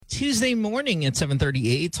Tuesday morning at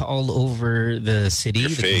 7:38 all over the city,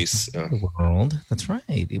 the world. That's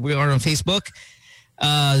right. We are on Facebook,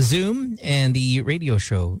 Zoom, and the radio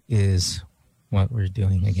show is what we're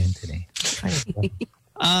doing again today.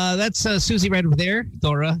 That's Susie right over there,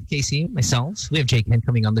 Dora, Casey, myself. We have Jake Hen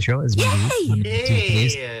coming on the show as we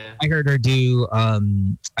do. I heard her do. I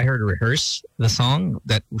heard her rehearse the song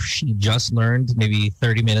that she just learned maybe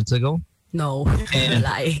 30 minutes ago. No,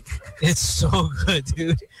 lie. It's so good,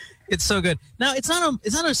 dude. It's so good. Now it's not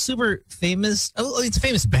a super famous. Oh, it's a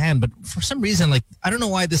famous band, but for some reason, like I don't know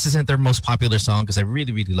why this isn't their most popular song because I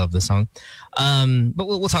really, really love this song. But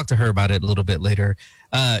we'll talk to her about it a little bit later.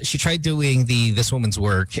 She tried doing this woman's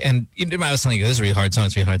work, and I was telling you this is a really hard song.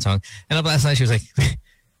 It's a really hard song. And last night she was like,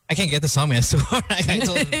 I can't get the song, man. It's too hard. I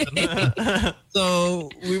told her. So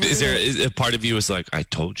is there a part of you is like, I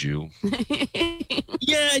told you.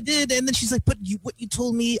 Yeah, I did. And then she's like, but what you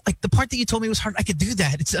told me, like the part that you told me was hard. I could do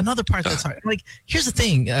that. It's another part that's hard. I'm like, here's the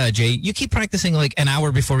thing, Jay. You keep practicing like an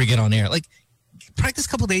hour before we get on air. Like, practice a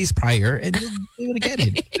couple days prior, and you're gonna get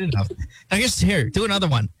it. Good enough. Now here, do another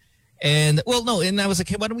one. And and I was like,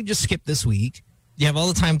 hey, why don't we just skip this week? You have all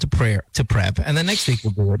the time to prep, and then next week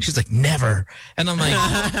we'll do it. She's like, never. And I'm like,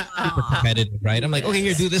 super competitive, right? I'm like, okay,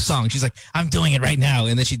 here, do this song. She's like, I'm doing it right now.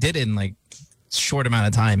 And then she did it in like a short amount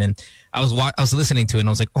of time. And I was listening to it, and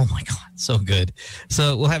I was like, oh my God, so good.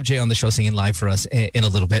 So we'll have Jay on the show singing live for us in a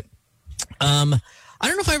little bit. I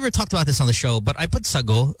don't know if I ever talked about this on the show, but I put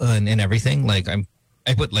sago in everything. Like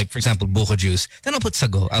I put, like, for example, buko juice. Then I'll put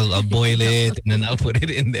sago. I'll boil it, and then I'll put it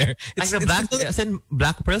in there.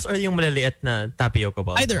 Black pearls or yung maliliit na tapioca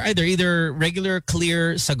balls? Either regular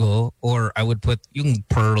clear sago, or I would put yung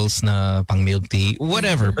pearls na pang milk tea,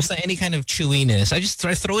 whatever. Basta any kind of chewiness.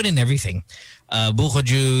 I throw it in everything. Buko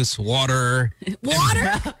juice, water.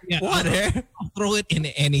 Water? Yeah, water. I'll throw it in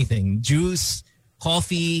anything. Juice,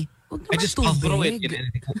 coffee. I'll throw it in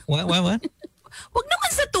anything. What? Wag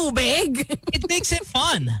naman sa tubig. It makes it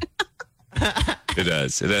fun. It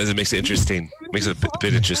does. It makes it interesting. Makes it a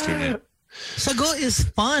bit interesting. Yeah. Sago is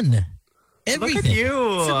fun. Everything. Look at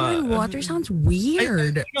you. Sago in water sounds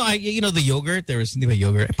weird. The yogurt. There was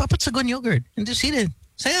yogurt. I put sago in yogurt and just eat it.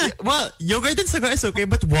 Saya. Well, yogurt and sago is okay,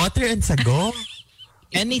 but water and sago?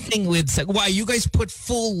 Anything with sago. Why? You guys put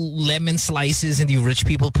full lemon slices and you rich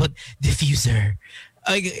people put diffuser.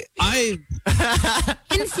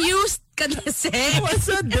 Infused ka kasi. What's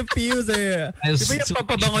a diffuser? Diba yung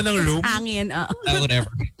papabango ng room? Hangin, whatever.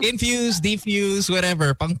 Infuse, diffuse,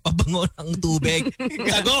 whatever. Pangpabango ng tubig.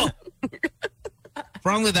 Sago!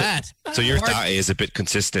 Wrong with that. So your tae is a bit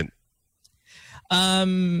consistent.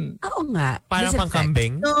 Oo nga. Parang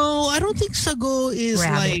pangkambing? No, I don't think sago is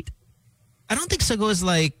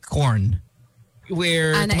like corn.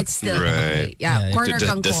 Where it's still right. Yeah, corn or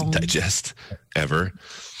kangkong. Doesn't digest ever.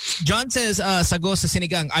 John says sago sa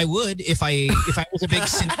sinigang. I would if I was a big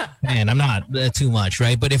fan. I'm not too much,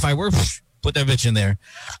 right? But if I were, put that bitch in there.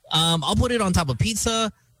 I'll put it on top of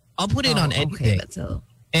pizza. I'll put it on anything.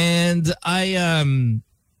 And I'm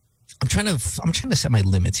trying to set my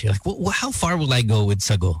limits here. Like, how far will I go with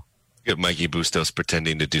sago? Get Mikey Bustos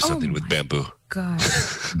pretending to do something with bamboo. God.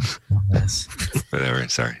 Whatever.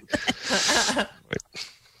 Sorry.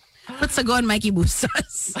 Put sago on Mikey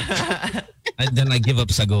Bustos. And then I give up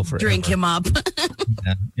sago forever. Drink him up.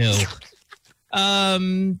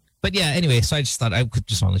 But yeah, anyway, so I just thought I could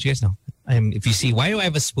just want to let you guys know. If you see, why do I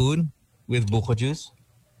have a spoon with buko juice?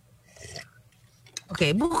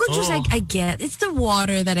 Okay, buko juice I get. It's the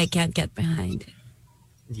water that I can't get behind.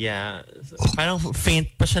 Yeah. Parang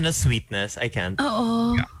faint pa siya na sweetness. I can't.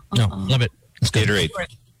 Yeah. No, love it. It's Gatorade.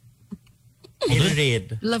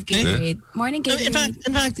 Gatorade. Love Gatorade. Morning Gatorade.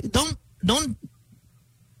 In fact,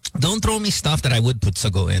 don't throw me stuff that I would put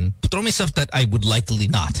sago in. Throw me stuff that I would likely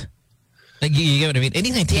not. Like, you get what I mean?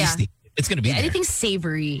 Anything tasty, it's going to be there. Anything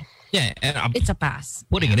savory. Yeah, and it's a pass.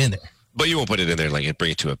 Putting it in there. But you won't put it in there like and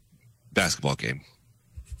bring it to a basketball game.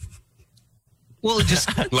 Well, just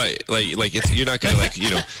like it's, you're not gonna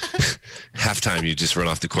halftime. You just run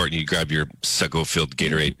off the court and you grab your sago-filled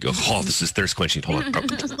Gatorade. Go, this is thirst quenching. Hold on.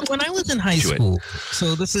 When I was in high school,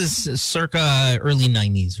 so this is circa early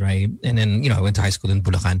 90s, right? And then I went to high school in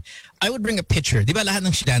Bulacan. I would bring a pitcher. Di ba lahat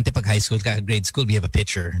ng estudyante pag high school, grade school, we have a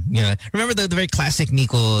pitcher. Remember the very classic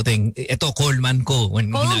Nico thing? Ito Coleman ko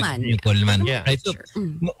when Coleman. Yeah. Right? So,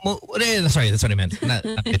 sorry, that's what I meant. Not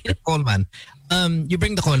pitcher. Coleman. You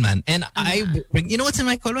bring the Coleman, and I bring. You know what's in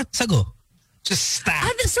my Coleman? Sago. Just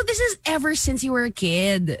stacked. So this is ever since you were a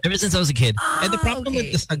kid. Ever since I was a kid. And the problem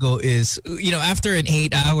with the sago is, after an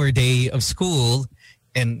 8-hour day of school,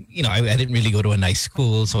 and I didn't really go to a nice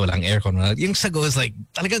school, so walang aircon. Yung sago is like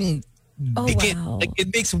talagang Oh, wow. Like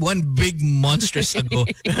it makes one big monstrous sago.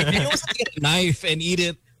 And you also get a knife and eat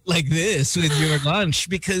it like this with your lunch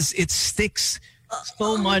because it sticks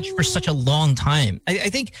so much for such a long time. I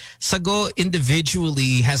think sago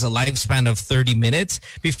individually has a lifespan of 30 minutes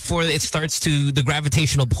before it starts to, the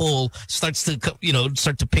gravitational pull starts to,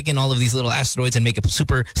 start to pick in all of these little asteroids and make a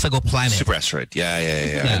super sago planet. Super asteroid. Yeah.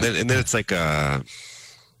 And then it's like,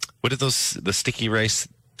 what are those, the sticky rice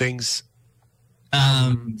things?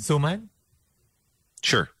 Suman?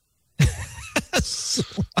 Sure.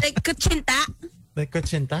 Like kutsinta. Like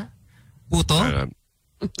kutsinta? Puto?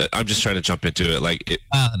 I'm just trying to jump into it. Like,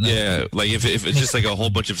 No. yeah, like if it's just like a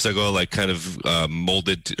whole bunch of sago, like kind of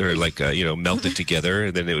molded or like, melted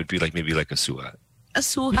together, then it would be like maybe like a suha. A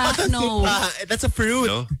suha? No. That's a fruit.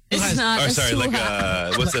 No? It's not Or a sorry, suha.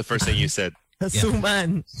 like, what's the first thing you said? A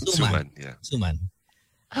suman. Suman, yeah. Suman.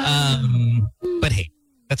 But hey,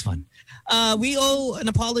 that's fun. We owe an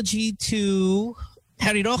apology to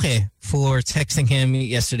Harry Roque for texting him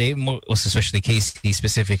yesterday, most especially Casey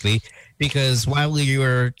specifically, because while we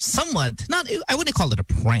were somewhat, I wouldn't call it a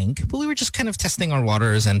prank, but we were just kind of testing our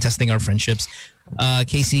waters and testing our friendships.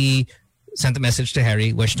 Casey sent a message to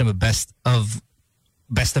Harry, wished him a best of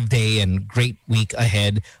day and great week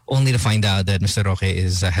ahead, only to find out that Mr. Roque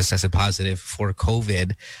has tested positive for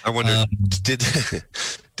COVID. I wonder, did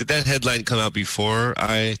that headline come out before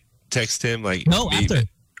I text him? Like, No, after.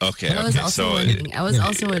 Okay, I was okay. also So wondering. I was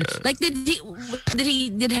also wondering. Like, did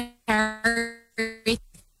Harry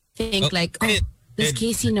think like, does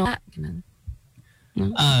Casey know?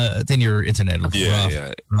 Then your internet was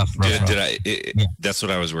rough. That's what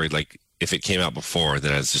I was worried. Like, if it came out before,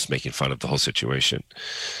 then I was just making fun of the whole situation.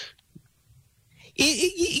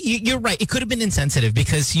 You're right. It could have been insensitive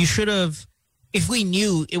because you should have, if we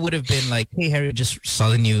knew, it would have been like, hey, Harry, just saw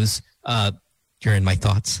the news. You're in my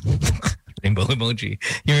thoughts. Rainbow emoji.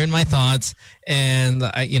 You're in my thoughts. And,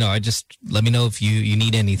 I just, let me know if you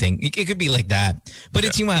need anything. It could be like that. But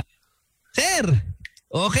it's yung Sir,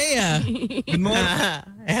 okay good morning.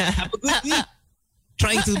 Have a good week.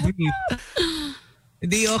 Trying to breathe.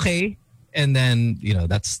 Hindi okay. And then,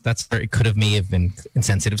 that's where it may have been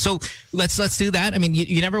insensitive. So let's do that. I mean,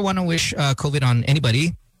 you never want to wish COVID on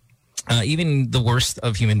anybody, even the worst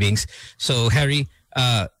of human beings. So Harry,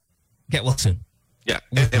 get well soon. Yeah,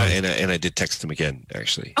 and I did text him again,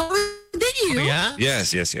 actually. Oh, did you? Oh, yeah?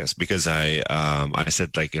 Yes. Because I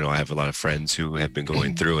said, like, I have a lot of friends who have been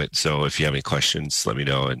going through it. So if you have any questions, let me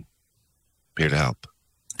know, and I'm here to help.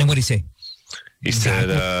 And what did he say? He said,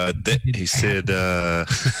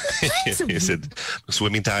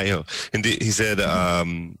 swimming tayo. And he said,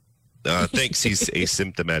 thanks. He's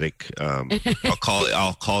asymptomatic.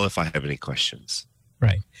 I'll call if I have any questions.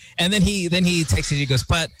 Right. And then he texted, he goes,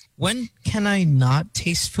 but when can I not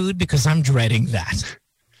taste food? Because I'm dreading that.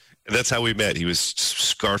 And that's how we met. He was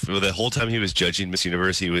scarfing. The whole time he was judging Miss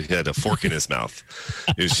Universe, he had a fork in his mouth.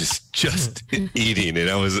 He was just eating. And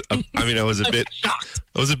I was a bit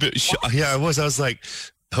shocked. Yeah, I was like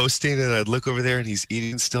hosting, and I'd look over there and he's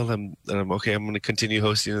eating still. And I'm okay, I'm going to continue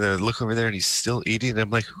hosting. And then I'd look over there and he's still eating. And I'm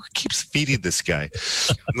like, who keeps feeding this guy?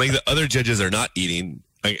 And, like, the other judges are not eating.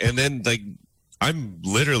 And then, like, I'm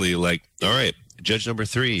literally like, all right, judge number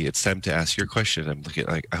 3, it's time to ask your question. I'm looking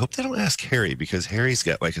like, I hope they don't ask Harry, because Harry's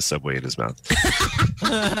got like a Subway in his mouth.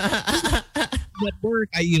 At work,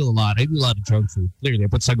 I eat a lot. I eat a lot of junk food. Clearly, I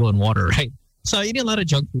put sago in water, right? So I eat a lot of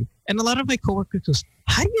junk food. And a lot of my coworkers goes,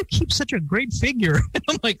 how do you keep such a great figure? And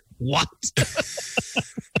I'm like, what?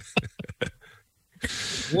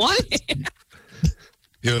 What?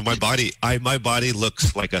 My body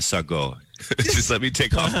looks like a sago. Just let me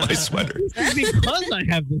take off my sweater. Because I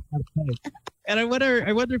have this appetite. And I wonder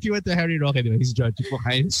if you went to Harry Roque, he's judged.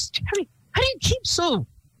 Harry, how do you keep so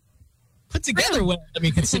put together? Well, I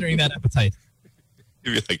mean, considering that appetite.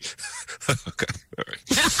 You'd be like, okay, all right.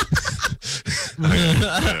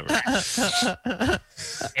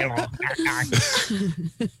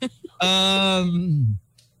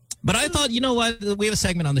 But I thought, you know what? We have a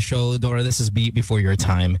segment on the show, Dora. This is Before Your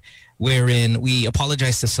Time, wherein we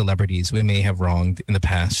apologize to celebrities we may have wronged in the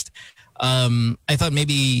past. I thought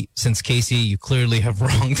maybe since Casey, you clearly have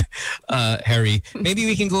wronged Harry, maybe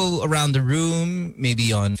we can go around the room,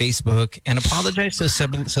 maybe on Facebook, and apologize to a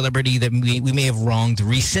celebrity that we may have wronged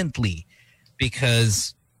recently,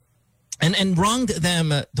 because and wronged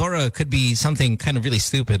them. Dora, could be something kind of really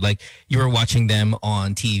stupid, like you were watching them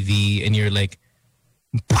on TV and you're like,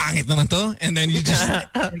 pangit naman to, and then you just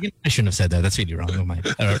I shouldn't have said that. That's really wrong of mine.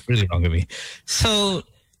 Really wrong of me. So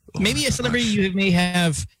maybe a celebrity you may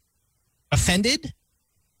have offended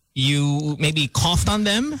you maybe coughed on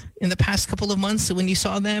them in the past couple of months when you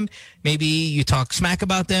saw them. Maybe you talked smack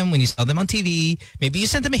about them when you saw them on TV. Maybe you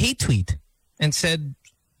sent them a hate tweet and said,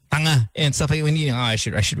 tanga, and stuff like when I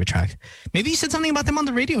should retract. Maybe you said something about them on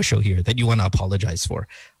the radio show here that you want to apologize for.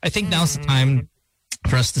 I think now's the time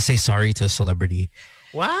for us to say sorry to a celebrity.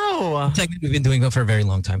 Wow. It's like we've been doing it for a very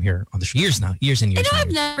long time here on the show. Years now. Years and years.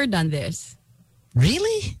 I've never done this.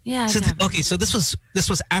 Really? Yeah. So so this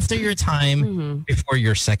was after your time before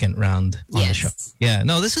your second round on the show. Yeah.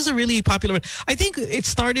 No, this is a really popular. I think it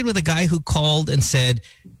started with a guy who called and said,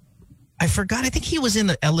 I forgot. I think he was in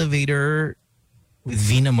the elevator with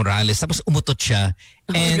Vina Morales. Tapos umutot siya.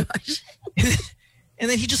 And, and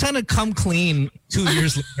then he just had to come clean 2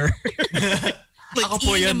 years later. Like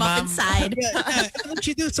eating him up inside. Yeah. What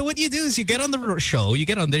you do? So what you do is you get on the show. You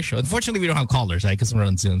get on this show. Unfortunately, we don't have callers, right? Because we're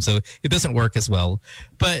on Zoom, so it doesn't work as well.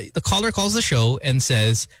 But the caller calls the show and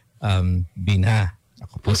says, "Bina,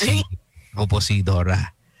 ako po si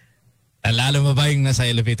Dora. Alala mo ba yung nasa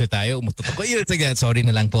elevator tayo? Umutot ako. Sorry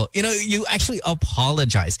na lang po." You know, you actually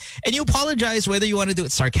apologize, and you apologize whether you want to do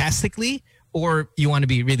it sarcastically or you want to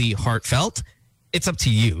be really heartfelt. It's up to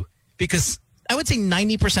you, because I would say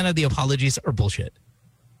 90% of the apologies are bullshit.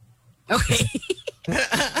 Okay.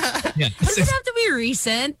 Yeah. Does it have to be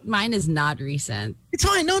recent? Mine is not recent. It's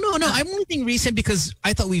fine. No. I'm only being recent because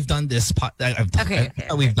I thought we've done this.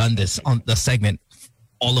 We've done this on the segment,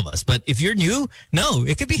 all of us. But if you're new, no,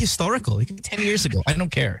 it could be historical. It could be 10 years ago. I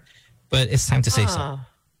don't care. But it's time to say so.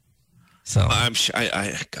 So I'm sure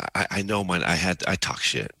I know mine. I talk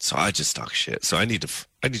shit, so I just talk shit. So I need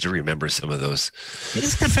to remember some of those.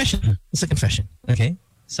 It's a confession. It's a confession. Okay.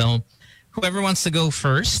 So whoever wants to go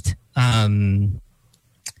first,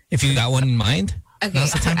 if you got one in mind,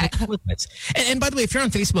 now's the time to apologize. And by the way, if you're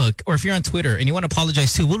on Facebook or if you're on Twitter and you want to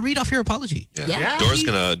apologize too, we'll read off your apology. Yeah.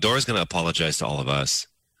 Dora's gonna apologize to all of us.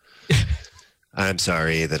 I'm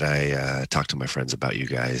sorry that I talked to my friends about you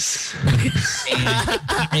guys.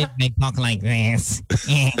 They talk like this.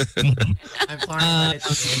 I'm sorry that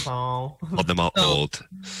it's painful. Called them all old.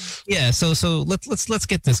 Yeah, so let's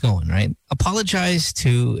get this going, right? Apologize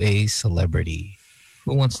to a celebrity.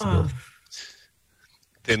 Who wants to go?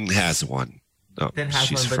 Then has one. Oh, Then has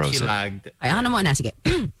she's one, but frozen. she lagged. Ay, ano mo na, sige.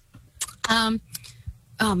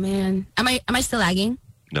 Oh man. Am I still lagging?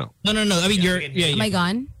 No. No. I mean, you're. Yeah. Am I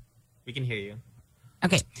gone? We can hear you.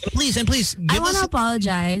 Okay. Please. I want to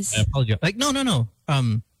apologize. Apologize. Like, no.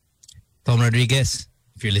 Tom Rodriguez,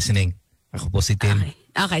 if you're listening. Ako po si Tim.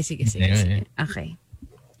 Okay, sige. Okay.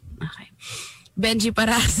 Benji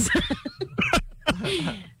Paras.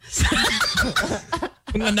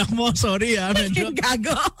 Yung anak mo, sorry medyo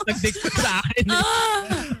gago. nag-dictate sa akin.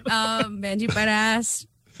 Benji Paras.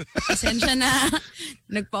 Pasensya na.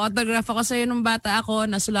 Nagpa-autograph ako sa'yo nung bata ako.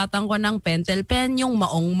 Nasulatan ko ng pentel pen yung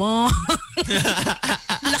maong mo.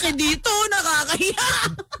 Laki dito.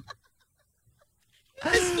 Nakakahiya.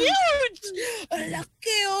 It's huge.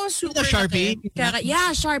 Laki super Sharpie? laki. Yeah,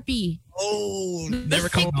 Sharpie. Oh, The never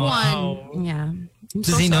thick come out. one. Yeah. I'm Does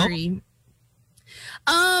so he know? sorry.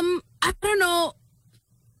 I don't know.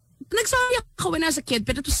 Nagsabi ako when I was a kid,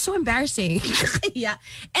 but it was so embarrassing. Yeah.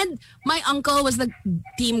 And my uncle was the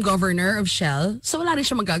team governor of Shell, so wala rin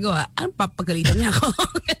siya magagawa. Ang papagalitan niya ako.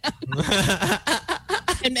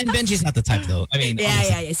 And Benji's not the type, though. I mean,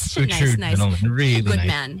 yeah. It's nice. Really Good nice.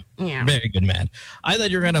 man. Yeah. Very good man. I thought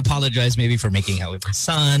you were going to apologize maybe for making out with his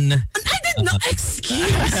son. I did not.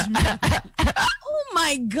 Excuse me. Oh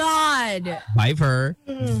my God. Viver.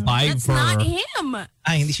 That's not him.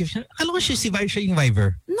 Ay, hindi siya. Akala ko si Viver siya yung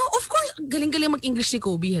Viver. No, of course. Galing-galing mag-English ni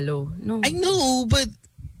Kobe. Hello. No. I know, but...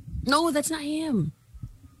 No, that's not him.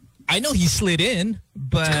 I know he slid in,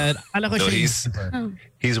 but akala ko No, siya he's yung Viver.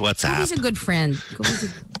 he's WhatsApp. Kobe's a good friend. Kobe's a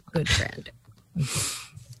good friend.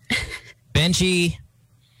 Benji,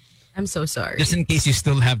 I'm so sorry. just in case you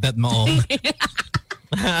still have that maong.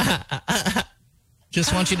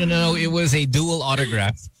 Just want you to know it was a dual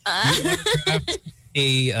autograph. You autographed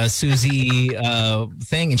a Susie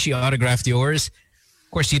thing, and she autographed yours.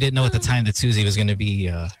 Of course, you didn't know at the time that Susie was going to be,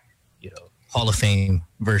 Hall of Fame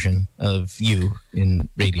version of you in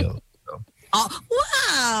radio. So. Oh,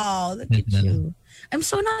 wow. Look at you. I'm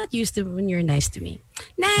so not used to when you're nice to me.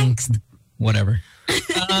 Next. Whatever.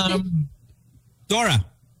 Dora.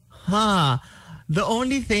 The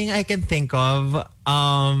only thing I can think of,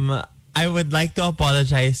 I would like to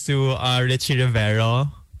apologize to Richie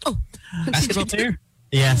Rivero. Oh. Basketball player?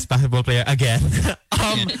 Yes, basketball player again.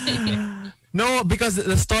 No, because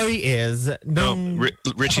the story is...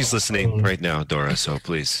 Richie's listening right now, Dora, so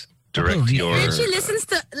please direct your... Richie listens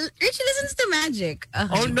to Magic.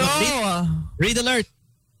 Oh, no! Read alert.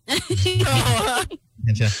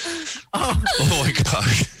 Yan siya. Oh my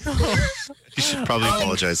gosh. You should probably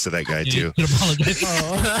apologize to that guy too. You should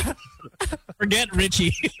apologize. Forget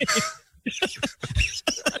Richie.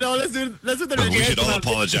 No, let's do the We should all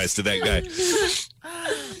apologize to that guy.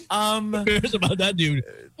 Who cares about that dude?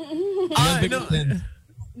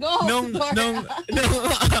 Nung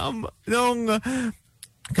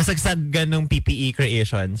kasagsagan ng PPE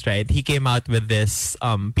creations, right? He came out with this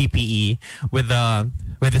PPE with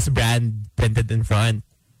this brand printed in front.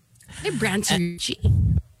 Hey, brand Richie.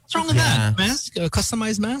 What's wrong with that? Mask? A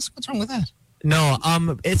customized mask? What's wrong with that? No,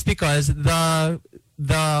 it's because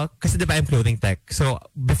kasi diba I'm clothing tech. So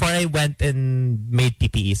before I went and made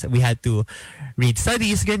PPEs, we had to read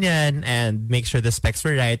studies ganyan and make sure the specs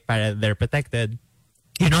were right para they're protected.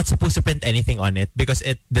 You're not supposed to print anything on it because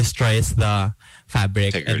it destroys the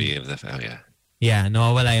fabric. Integrity of the yeah. Yeah,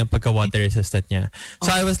 nawawala yung pagka-water resistant niya.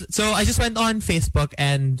 So I just went on Facebook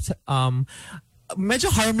and medyo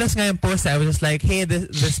harmless nga yung post. I was just like, hey,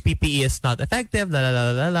 this PPE is not effective,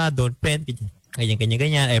 don't print.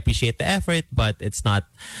 Ganyan. I appreciate the effort, but it's not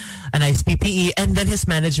a nice PPE. And then his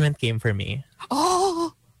management came for me.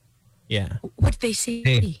 Oh! Yeah. What did they say?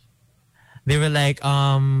 Hey. They were like,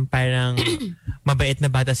 parang mabait na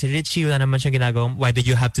bata si Richie, wala naman siya ginagawa. Why did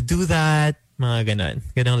you have to do that? Mga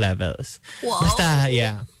ganong levels. Whoa. Basta,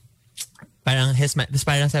 yeah. Parang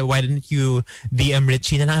parang said, why didn't you DM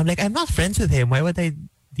Richie? And I'm like, I'm not friends with him. Why would I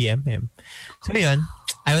DM him? So yun,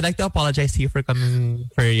 I would like to apologize to you for coming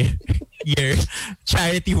for your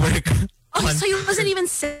charity work. Oh, so he wasn't even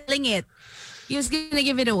selling it. He was gonna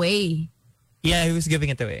give it away. Yeah, he was giving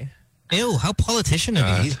it away. Ew, how politician of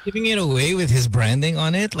you. He's giving it away with his branding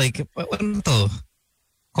on it. Like, what to?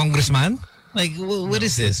 Congressman? Like, what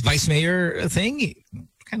is this? Vice mayor thing?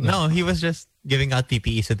 No, he was just giving out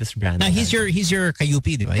PPEs with this brand. Now, he's your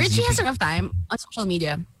Kayupi, diba? Richie has enough time on social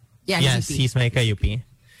media. Yeah, yes, he's my Kayupi.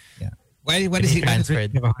 Yeah. Why does he have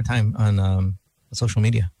a hard time on social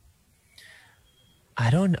media? I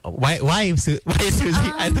don't know. Why is Susie?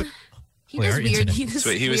 He was weird. He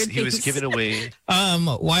was given away.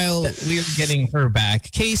 While we're getting her back,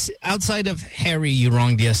 Case, outside of Harry, you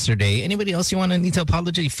wronged yesterday. Anybody else you need to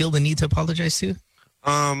apologize? You feel the need to apologize to?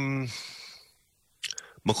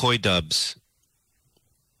 McCoy Dubs.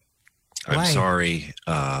 Why? I'm sorry.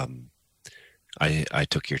 I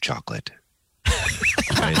took your chocolate.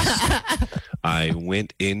 I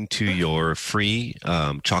went into your free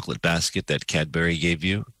chocolate basket that Cadbury gave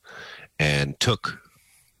you and took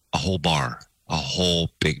a whole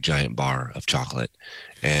big giant bar of chocolate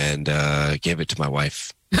and gave it to my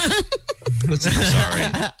wife. I'm sorry.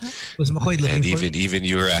 Was McCoy looking and for even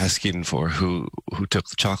you were asking for who took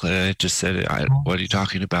the chocolate. I just said, what are you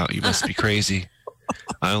talking about? You must be crazy.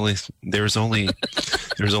 There was only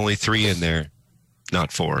 3 in there,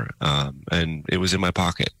 not 4. And it was in my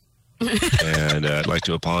pocket. And I'd like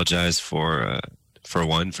to apologize for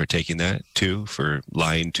 1, for taking that. 2, for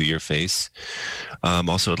lying to your face.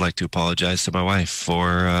 Also, I'd like to apologize to my wife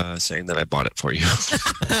for saying that I bought it for you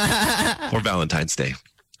for Valentine's Day.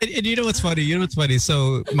 And you know what's funny?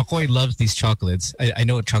 So McCoy loves these chocolates. I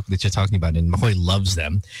know what chocolates you're talking about, and McCoy loves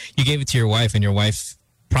them. You gave it to your wife, and your wife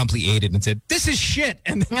promptly ate it and said, "This is shit."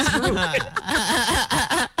 And then threw it.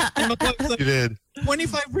 And McCoy was like, You did.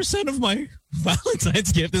 25% of my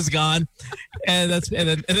Valentine's gift is gone. And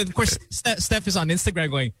then of course Steph is on Instagram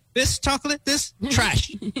going, "This chocolate, this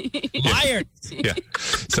trash." Liar. Yeah.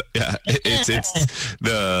 So yeah, it's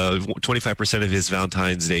the 25% of his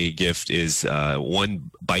Valentine's Day gift is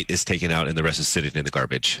 1 bite is taken out and the rest is sitting in the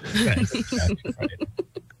garbage. Right.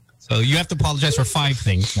 So you have to apologize for 5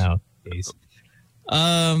 things now, Case.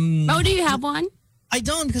 Oh, do you have one? I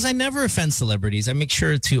don't, because I never offend celebrities. I make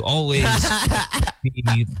sure to always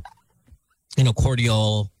be,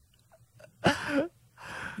 cordial.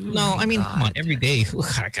 No, I mean, come on, every day.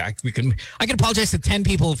 I can apologize to 10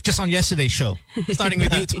 people just on yesterday's show, starting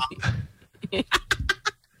with you, Tom.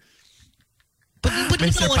 But you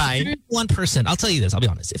know what? If there's one person, I'll tell you this, I'll be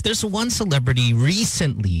honest. If there's one celebrity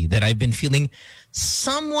recently that I've been feeling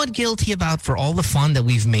somewhat guilty about for all the fun that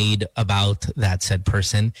we've made about that said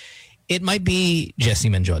person, it might be Jessie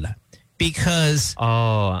Menjola. Because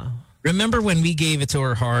remember when we gave it to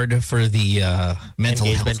her hard for the mental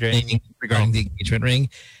health thing regarding the engagement ring?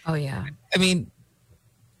 Oh, yeah. I mean,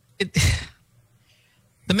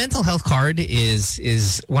 the mental health card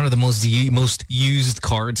is one of the most used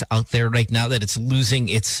cards out there right now, that it's losing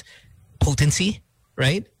its potency,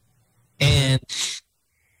 right? And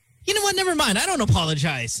you know what? Never mind. I don't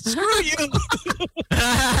apologize. Screw you.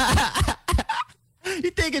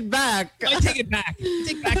 You take it back. I take it back.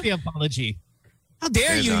 Take back the apology. How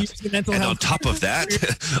dare you use the mental and health? on top of that,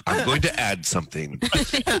 I'm going to add something.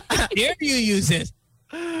 How dare you use it?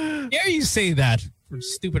 Dare you say that for a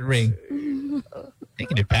stupid ring?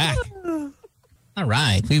 Taking it back. All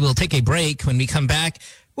right. We will take a break. When we come back,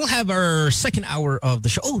 we'll have our second hour of the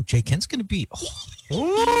show. Oh, Jay Ken's going to be...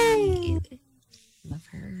 Oh. Love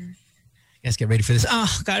her. You guys get ready for this.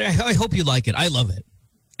 Oh, God, I hope you like it. I love it.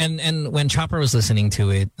 And when Chopper was listening to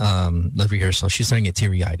it, the rehearsal, she's starting to get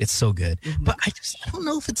teary-eyed. It's so good. Mm-hmm. But I don't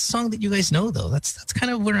know if it's a song that you guys know, though. That's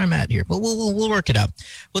kind of where I'm at here. But we'll work it out.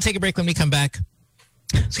 We'll take a break. When we come back,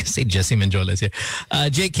 I was going to say Jessie Manjola is here.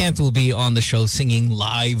 Jay Kent will be on the show singing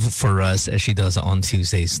live for us as she does on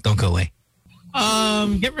Tuesdays. Don't go away.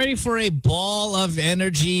 Get ready for a ball of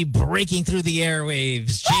energy breaking through the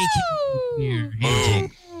airwaves. Jay Kent here. Hey,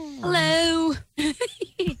 Jay. Hello.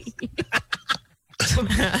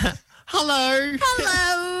 Hello.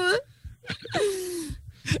 Hello.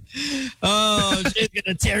 Oh, Jay's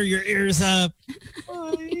gonna tear your ears up.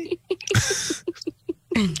 You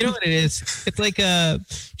know what it is? It's like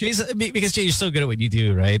Jay's, because Jay, you're so good at what you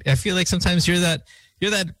do, right? I feel like sometimes you're that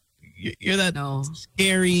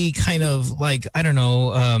scary kind of like, I don't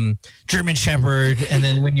know, German Shepherd, and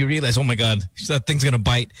then when you realize, oh my God, that thing's gonna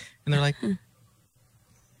bite, and they're like.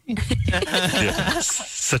 Yeah,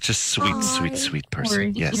 such a sweet person. Sorry.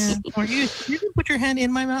 Yes. Yeah. Or you can put your hand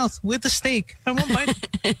in my mouth with a steak. I won't bite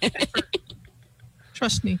it.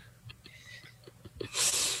 Trust me.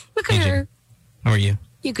 Look at her. How are you?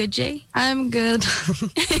 You good, Jay? I'm good.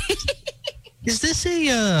 Is this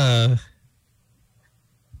a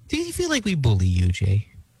do you feel like we bully you, Jay?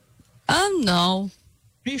 No.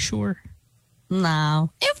 Are you sure?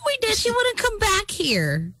 No. If we did, she wouldn't come back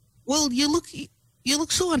here. Well, you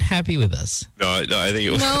look so unhappy with us. No, I think it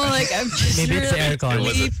was. No, like I'm just Maybe it's the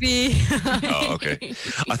aircon. sleepy. Oh, okay.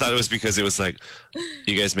 I thought it was because it was like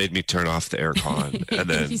you guys made me turn off the aircon and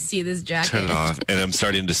then You see this jacket. turn it off, and I'm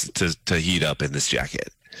starting to heat up in this jacket.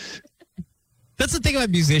 That's the thing about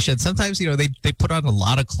musicians. Sometimes, they put on a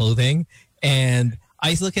lot of clothing, and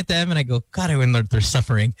I look at them and I go, God, I wonder if they're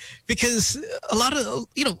suffering. Because a lot of,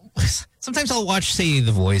 sometimes I'll watch, say,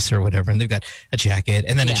 The Voice or whatever, and they've got a jacket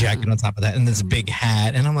and then a jacket on top of that, and there's a big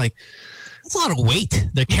hat. And I'm like, that's a lot of weight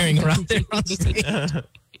they're carrying around there on stage. A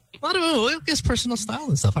lot of, I guess, personal style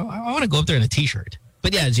and stuff. I want to go up there in a T-shirt.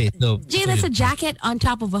 But yeah, Jay. So, Jay, that's a jacket on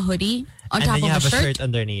top of a hoodie, on And top then you of have a a shirt. shirt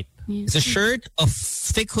underneath. it's a shirt, a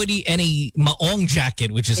thick hoodie, and a maong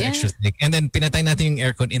jacket, which is extra thick. And then pinatay natin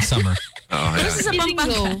yung aircon in summer. Oh, This yeah. is a Feeling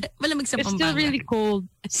Pampanga. low. Malamig sa It's Pampanga. still really cold.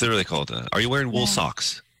 It's still really cold. Are you wearing wool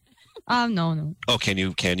socks? No. Oh, can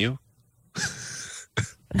you? Jay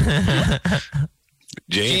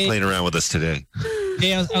Jay- ain't playing around with us today.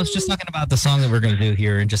 Yeah, I was just talking about the song that we're going to do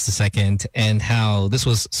here in just a second, and how this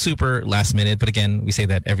was super last minute. But again, we say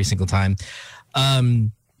that every single time.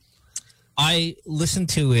 I listened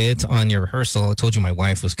to it on your rehearsal. I told you my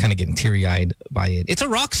wife was kind of getting teary-eyed by it. It's a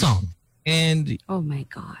rock song. And Oh my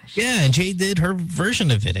gosh. yeah, and Jay did her version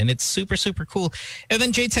of it, and it's super, super cool. And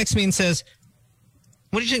then Jay texts me and says,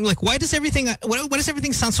 what do you think? Like, why does everything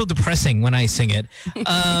sound so depressing when I sing it?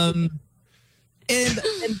 And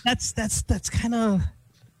that's kind of,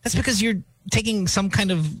 that's because you're taking some kind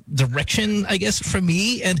of direction, I guess, from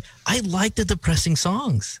me. And I like the depressing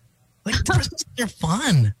songs. Like, depressing songs are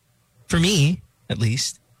fun. For me, at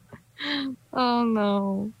least. Oh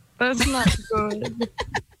no. That's not good.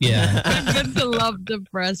 Yeah. It's good to love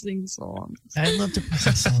depressing songs. I love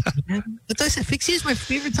depressing songs, man. That's why I said Fixie is my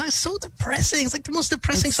favorite song. It's so depressing. It's like the most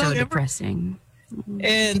depressing It's song so ever. depressing.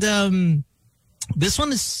 And this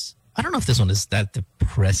one is, I don't know if this one is that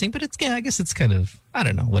depressing, but it's, yeah, I guess it's kind of, I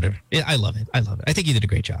don't know, whatever. Yeah, I love it. I think you did a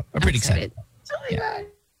great job. I'm pretty excited. Yeah.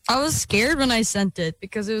 I was scared when I sent it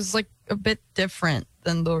because it was like a bit different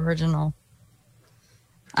than the original.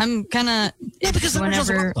 I'm kind of Yeah, because the original's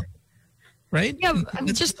a whenever. rock song, right? Yeah, I'm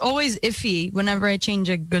just always iffy whenever I change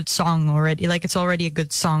a good song already. Like it's already a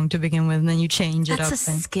good song to begin with, and then you change it That's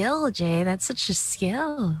up. a skill, Jay. That's such a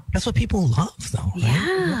skill. That's what people love, though. Right?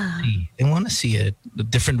 Yeah. They want to see a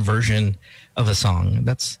different version of a song.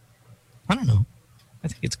 That's, I don't know. I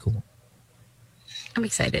think it's cool. I'm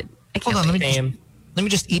excited. I can't Hold on, wait. let me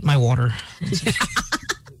just eat my water.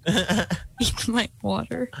 Eat my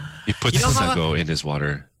water. He puts You know how- sago in his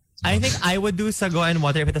water. I think I would do sago and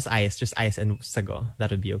water if it was ice. Just ice and sago.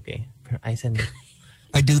 That would be okay. Ice and...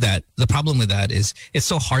 I do that. The problem with that is it's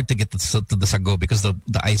so hard to get the sago because the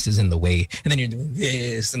ice is in the way. And then you're doing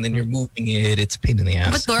this, and then you're moving it. It's a pain in the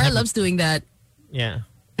ass. But Dora loves doing that. Yeah.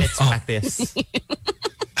 It's Oh. practice.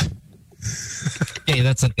 Hey,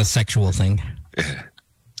 that's like a sexual thing.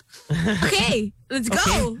 Okay, let's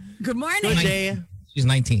go. Good Go, morning. Jay. She's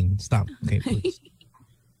 19. Stop. Okay, please.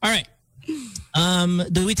 All right.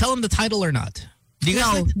 Do we tell him the title or not? Do you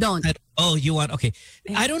guys No, like the don't. title? Oh, you want? Okay.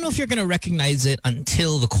 I don't know if you're going to recognize it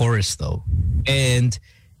until the chorus, though. And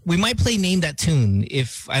we might play Name That Tune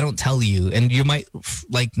if I don't tell you. And you might,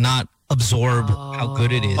 like, not absorb how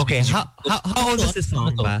good it is. Okay, because how old is this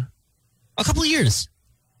song ba? A couple of years.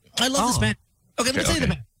 I love this band. Okay, let me tell you the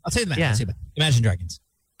band. I'll tell you the band. Yeah. I'll tell you the band. Imagine Dragons.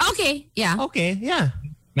 Okay, yeah. Okay, yeah.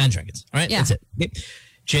 Imagine Dragons. All right, Yeah. that's it. Okay.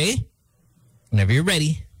 Jay, whenever you're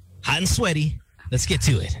ready, hot and sweaty, let's get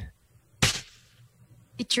to it.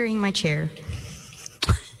 Featuring my chair.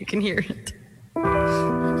 You can hear it.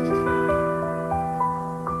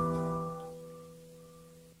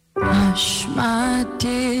 Hush, my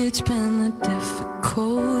dear, it's been a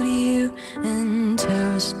difficult year, and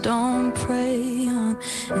terrorists don't prey on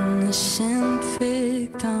innocent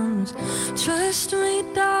victims. Trust me,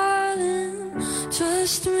 darling.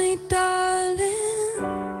 Trust me, darling.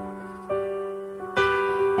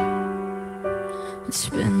 It's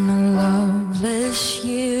been a loveless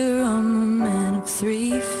year. I'm a man of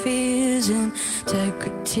three fears: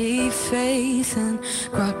 integrity, faith, and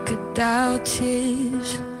crocodile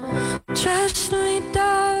tears. Trust me,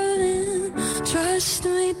 darling. Trust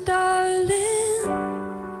me, darling.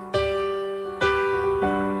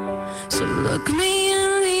 So look me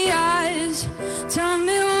in the eyes. Tell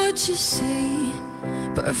me what you see.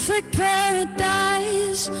 Perfect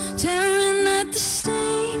paradise, tearing at the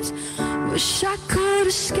seams. Wish I could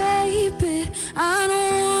escape it. I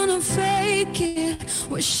don't wanna fake it.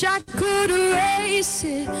 Wish I could erase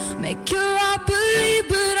it. Make your heart believe,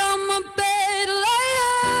 but I'm a bad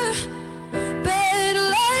liar. Bad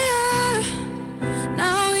liar.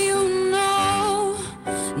 Now you know.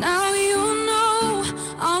 Now you know.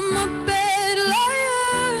 I'm a bad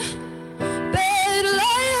liar. Bad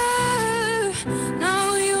liar.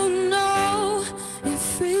 Now you know. You're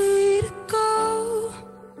free to go.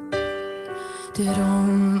 Did all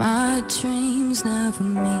my dreams never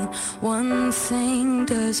mean one thing?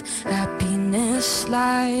 Does happiness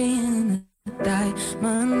lie in a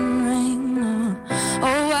diamond ring? No.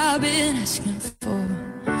 Oh, I've been asking for.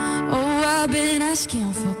 Oh, I've been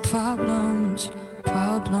asking for problems,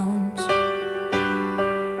 problems.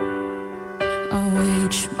 I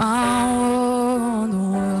wage my war on the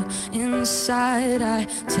world inside. I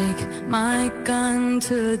take my gun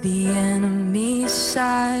to the enemy's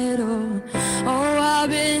side. Oh, I've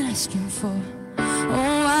been asking for.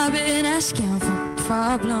 Oh, I've been asking for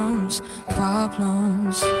problems,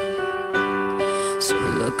 problems. So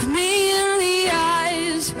look me in the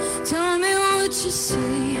eyes. Tell me what you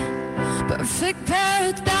see. Perfect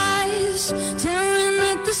paradise, tearing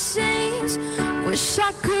at the seams. Wish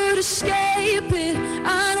I could escape it.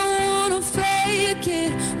 I don't wanna fake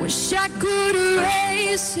it. Wish I could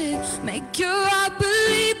erase it. Make your heart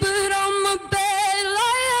believe, but I'm a bad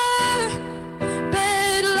liar.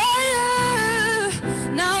 Bad liar.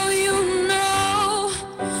 Now you know.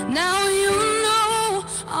 Now you know.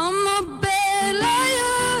 I'm a bad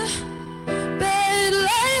liar. Bad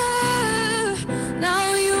liar. Now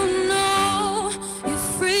you know. You're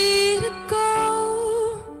free to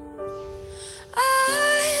go.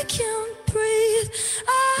 I can't breathe.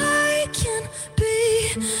 I can't be.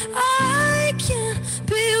 I can't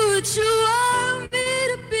be what you want me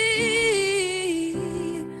to be.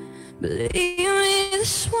 Believe me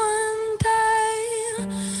this one time.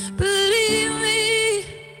 Believe me.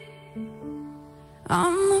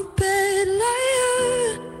 I'm a bad liar.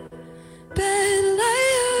 Bad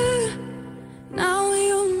liar. Now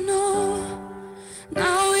you know.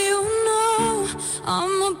 Now you know.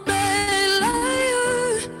 I'm a bad liar.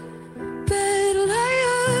 Bad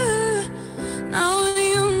liar. Now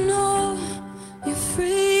you know. You're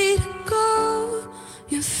free to go.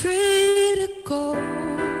 You're free to go.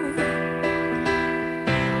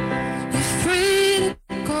 You're free to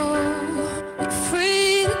go. You're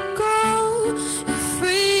free to go. You're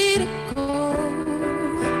free to go.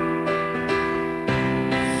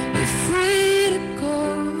 You're free to go.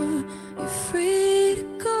 You're free to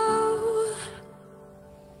go.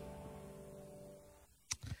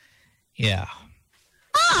 Yeah.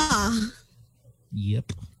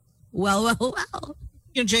 Yep. Well, well, well.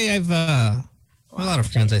 You know, Jay, I've a lot of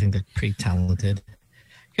friends I think they're pretty talented.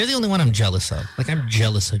 You're the only one I'm jealous of. Like, I'm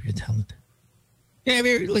jealous of your talent. Yeah,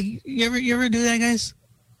 you ever do that, guys?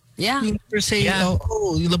 Yeah. You ever say, Yeah.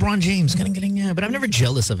 oh, LeBron James, yeah, but I'm never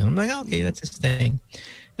jealous of him. I'm like, oh, okay, that's his thing.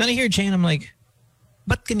 Then I hear Jay and I'm like,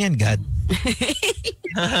 ba't ganyan, God?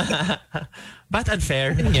 But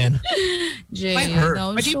unfair. Ganyan. Jay, Why her? that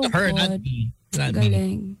Why was do you so her, not good. me? Not me.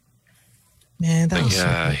 Galing. Man, that was so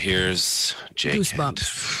Yeah, here's Jay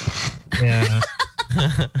Goosebumps. Kent. Yeah.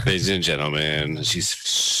 Ladies and gentlemen, she's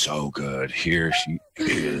so good. Here she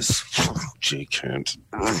is. Jay Kent.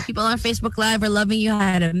 People on Facebook Live are loving you. I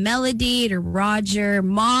had a Melody to Roger,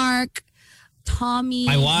 Mark, Tommy.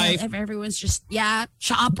 My wife. Everyone's just,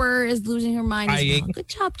 Chopper is losing her mind. As well. Crying. Good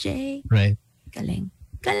job, Jay. Right. Galing.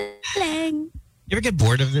 Galing. You ever get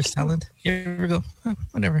bored of this talent? You ever go,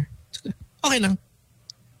 whatever. It's good. Okay, no.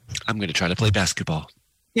 I'm going to try to play basketball.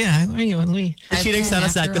 Yeah, anyway, She didn't tell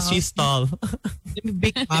us that because she's tall.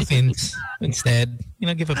 bake muffins instead.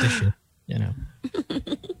 Give up this shit.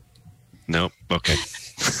 Nope. Okay.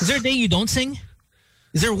 Is there a day you don't sing?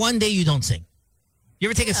 Is there one day you don't sing? You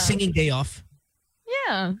ever take a singing day off?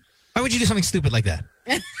 Yeah. Why would you do something stupid like that?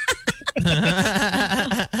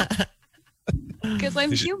 Because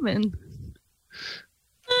I'm human.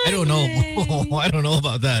 I don't know. I don't know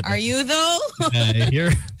about that. Are you, though?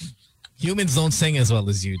 Here, humans don't sing as well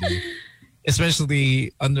as you do.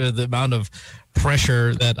 Especially under the amount of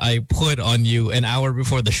pressure that I put on you an hour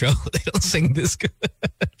before the show. They don't sing this good.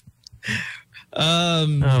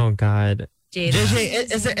 Oh God. Jada.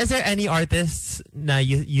 JJ, is there any artists na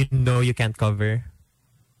you know you can't cover?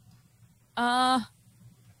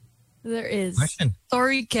 There is. Question.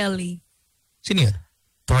 Tori Kelly. Sino yun?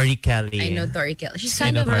 Tori Kelly. I know Tori Kelly. She's I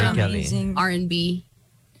kind know of Tori Kelly. amazing. R&B.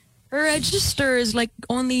 Her register is like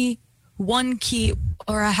only 1 key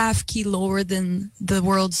or a half key lower than the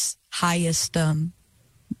world's highest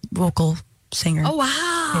vocal singer. Oh,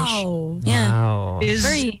 wow. Yeah. Wow.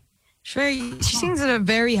 She sings at a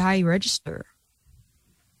very high register.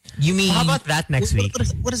 You mean? How about that next week?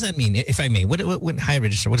 What does that mean? If I may, what high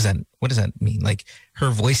register? What does that mean? Like her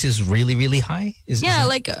voice is really, really high? Is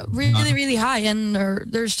Like really, really high. And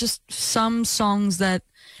there's just some songs that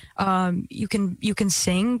you can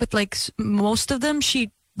sing, but like most of them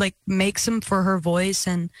she like makes them for her voice,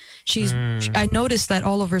 and I noticed that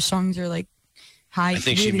all of her songs are like high. I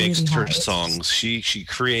think really, she makes really her high. songs. She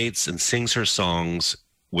creates and sings her songs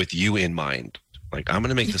with you in mind. Like, I'm going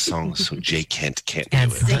to make the song so Jay Kent can't do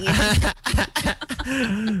it.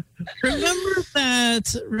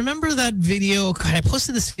 Remember that video? God, I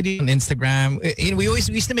posted this video on Instagram. We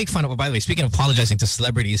used to make fun of it. By the way, speaking of apologizing to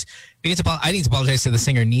celebrities, I need to apologize to the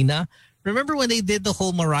singer Nina. Remember when they did the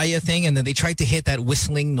whole Mariah thing and then they tried to hit that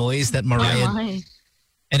whistling noise that Mariah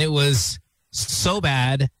and it was so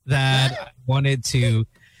bad that I wanted to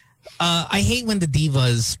I hate when the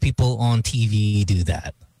divas people on TV do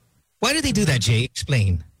that. Why do they do that, Jay?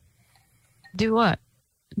 Explain. Do what?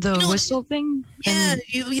 The whistle thing? Yeah,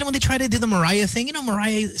 when they try to do the Mariah thing,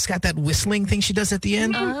 Mariah's got that whistling thing she does at the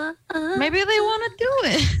end. Maybe they want to do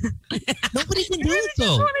it. Nobody can do it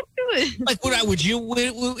though. want to do it. Like, would you?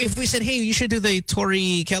 If we said, "Hey, you should do the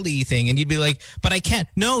Tori Kelly thing," and you'd be like, "But I can't."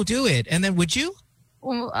 No, do it. And then would you?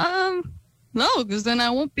 Well, no, because then I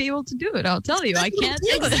won't be able to do it. I'll tell you, I can't do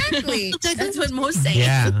it. Exactly. That's what most say.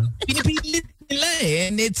 Yeah. And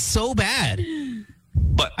it's so bad.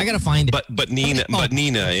 But I gotta find it. But Nina,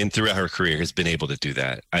 and throughout her career, has been able to do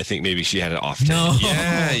that. I think maybe she had it often. No.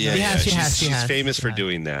 Yeah. She She's has. famous for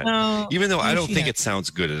doing that. No, Even though I don't she think has. it sounds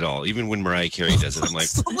good at all. Even when Mariah Carey does it, I'm like,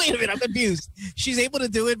 Wait a minute, I'm confused. She's able to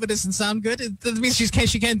do it, but it doesn't sound good. That means she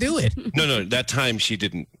can't do it. no. That time she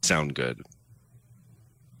didn't sound good.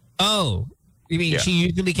 Oh, you mean Yeah. she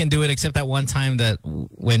usually can do it, except that one time that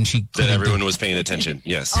when she That couldn't do everyone it. was paying attention.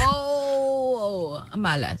 Yes. Oh,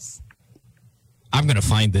 malas. I'm gonna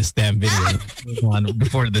find this damn video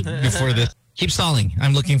before the. Keep stalling.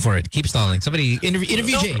 I'm looking for it. Keep stalling. Somebody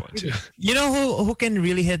interview Jay. You know who can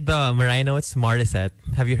really hit the Mariah notes? Morissette.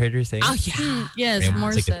 Have you heard her sing? Oh, yeah. Yes, Yeah,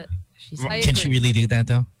 Morissette. Can she really do that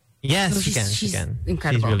though? Yes, Oh, she can. She she's can.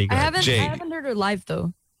 incredible. She's really good. I haven't Jay. heard her live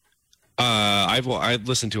though. I've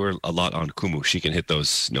listened to her a lot on Kumu. She can hit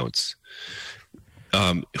those notes.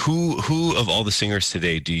 Who of all the singers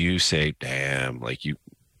today do you say, damn, like you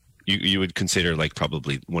would consider like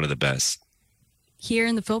probably one of the best? Here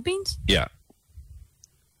in the Philippines? Yeah.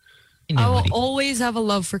 I will always have a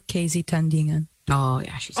love for Casey Tandingan. Oh,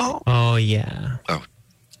 yeah. She's Oh yeah.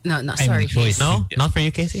 No, sorry. choice. No, not for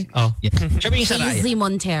you, Casey. Oh, Yeah. Siyempre yung Saraya. Casey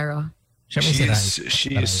Montero. Siyempre yung Saraya.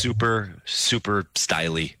 She is super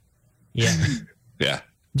styly. yeah. Yeah.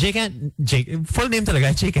 Jake, full name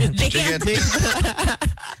talaga, Jake.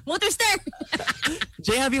 Motorstar.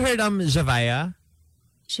 Jay, have you heard Javaya?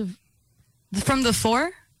 From the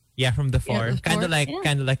Four? Yeah, from the Four. The Kind Four, of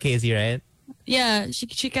like Casey, right? Yeah,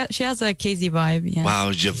 she has a Casey vibe. Yeah.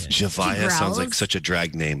 Wow, Javaya sounds like growls. such a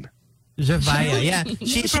drag name. Javaya, yeah.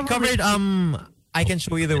 She covered I Can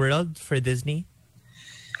Show You the World for Disney.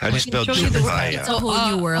 How do you spell show you the world. Javaya? It's a whole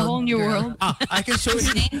new world. A whole new girl. world. I can show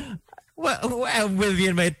you. Well, with you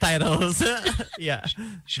in my titles. Yeah.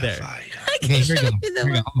 There. Okay, here we go. Here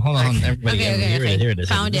we go. Hold on, everybody. Here it is.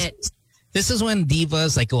 Found it. This is when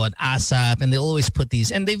divas like go on ASAP and they always put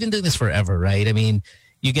these, and they've been doing this forever, right? I mean,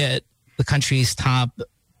 you get the country's top,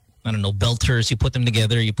 I don't know, belters, you put them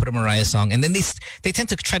together, you put a Mariah song, and then they tend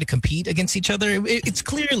to try to compete against each other. It's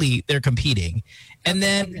clearly they're competing. And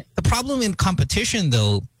then the problem in competition,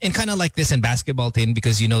 though, and kind of like this in basketball, Tin,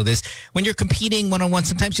 because you know this, when you're competing one-on-one,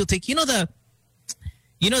 sometimes you'll take, the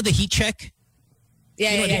heat check?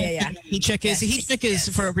 Yeah. Heat check is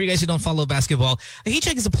for you guys who don't follow basketball. A heat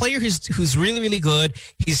check is a player who's really, really good.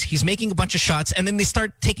 He's making a bunch of shots, and then they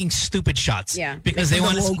start taking stupid shots. Yeah, because they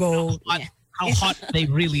want to see how hot they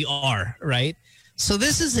really are, right? So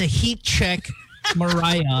this is a heat check,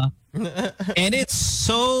 Mariah, and it's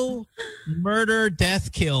so murder,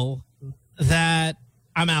 death, kill that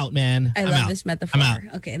I'm out, man. I love this metaphor. I'm out.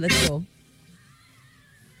 Okay, let's go.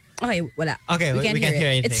 Okay, wala. Okay, we can't hear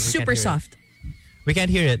anything. It's super soft. We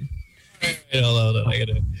can't hear it. Hold on.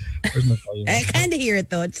 Where's my volume? I kind of hear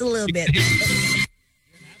it though. It's a little bit.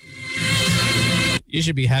 You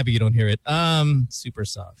should be happy you don't hear it. Super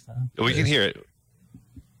soft. Huh? We can hear it.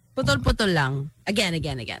 Putol-putol lang. Again.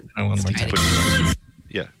 I want more time.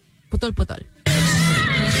 Yeah. Putol-putol.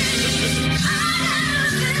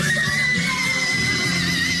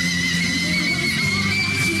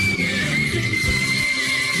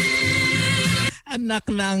 Anak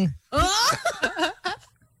ng.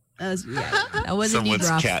 That was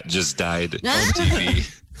Someone's cat just died on TV.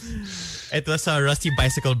 It was a rusty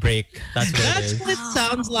bicycle brake. That's what it is. What it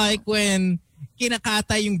sounds like when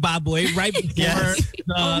kinakata yung baboy right before Yes.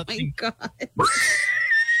 Oh my God.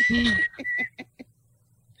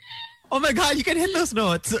 Oh my God, you can hit those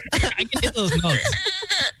notes. I can hit those notes.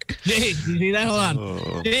 Jay, you see that? Hold on.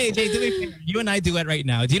 Oh. Jay, do me a favor. You and I duet right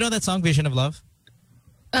now. Do you know that song, Vision of Love?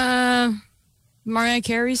 Mariah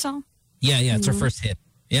Carey song? Yeah, it's her first hit.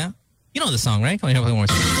 Yeah? You know the song, right? Come on, one more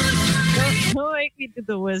time. Don't make me do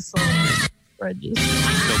the whistle. Regis.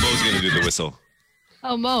 No, Mo's going to do the whistle.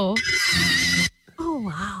 Oh, Mo. Oh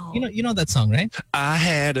wow. You know that song, right? I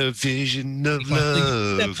had a vision of You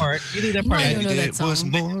do that love. part. You do that part. I don't know that It was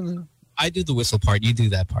song. more. I do the whistle part. You do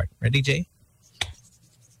that part. Ready, Jay?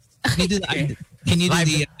 Can you do the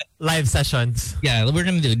Live sessions. Yeah, we're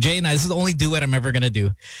gonna do it. Jay and I. This is the only duet I'm ever gonna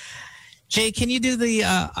do. Jay, can you do the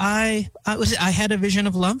I had a vision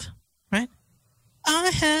of love, right?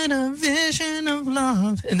 I had a vision of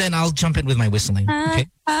love, and then I'll jump in with my whistling. Okay.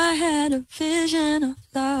 I had a vision of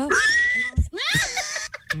love.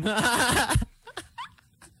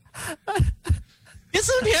 Get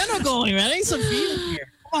some piano going, man. I need some beat here.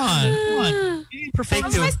 Come on. Perfect. How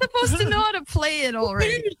am I supposed to know how to play it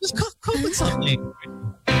already? Just come with something.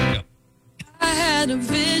 I had a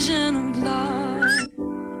vision of love.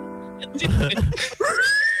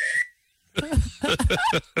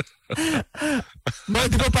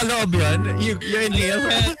 Mag mo pa loob yun. You inhale.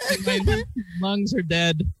 My lungs are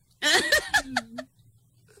dead. I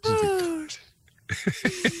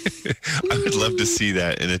would love to see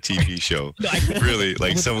that in a TV show. Really,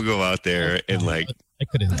 like someone go out there and like I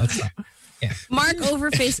couldn't. That's not. Yeah. Mark over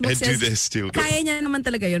Facebook and do says, this too. kaya niya naman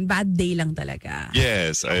talaga yun. Bad day lang talaga.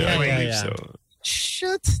 Yes, I believe yeah. so.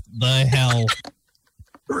 Shut the hell.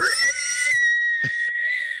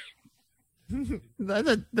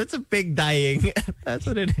 That's a pig dying. That's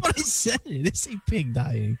what it is. What I said. It's a pig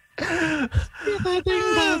dying.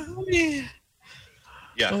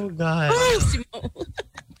 Yeah. Oh God.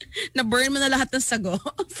 Na-burn mo na lahat ng sago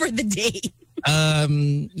for the day.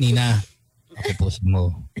 Nina, pakipos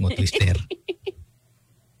mo twister.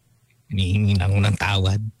 Hinihingi na ako ng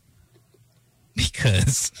tawad.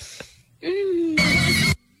 Because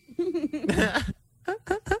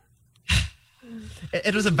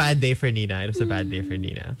It was a bad day for Nina. I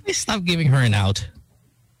stopped giving her an out.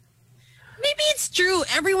 Maybe it's true.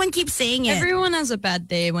 Everyone keeps saying it. Everyone has a bad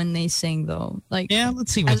day when they sing, though. Like, Yeah,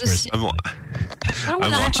 let's see what's As a first. I'm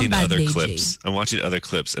watching other clips. I'm watching other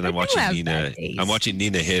clips, and I'm I do watching have Nina. bad days. I'm watching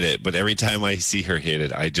Nina hit it, but every time I see her hit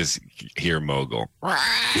it, I just hear Mo go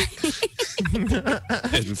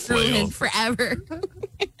and flail. Ruined forever.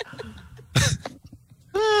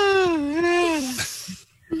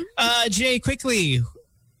 Jay, quickly,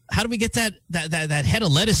 how do we get that head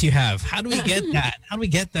of lettuce you have? How do we get that? How do we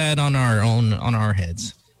get that on our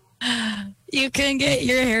heads? you can get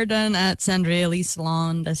your hair done at Sandrelli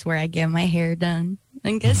Salon. That's where I get my hair done.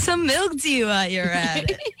 And get some milk tea while you're at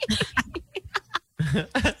it.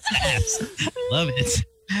 Yes. Love it.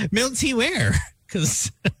 Milk tea where?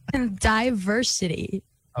 Because And diversity.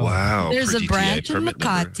 Wow. There's for a DTI branch in permit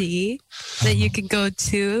number. Makati that you can go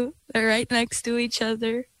to. They're right next to each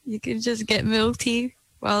other. You could just get milk tea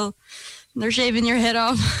while they're shaving your head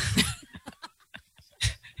off.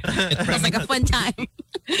 Sounds like a fun time.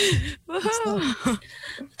 Woohoo.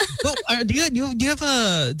 Well, do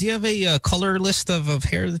you have a color list of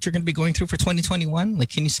hair that you're going to be going through for 2021? Like,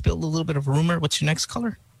 can you spill a little bit of rumor? What's your next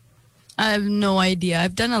color? I have no idea.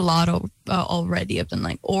 I've done a lot of already. I've done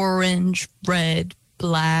like orange, red,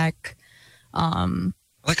 black.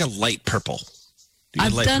 Like a light purple. Do you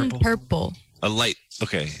I've light done purple. A light,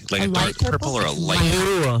 okay. Like A a dark light purple? purple or a light?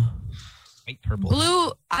 Blue. White, purple.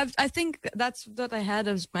 Blue, I think that's what I had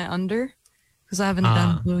as my under because I haven't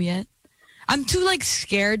done blue yet. I'm too like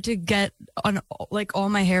scared to get on like all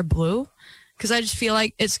my hair blue because I just feel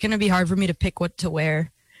like it's gonna be hard for me to pick what to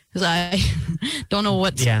wear because I don't know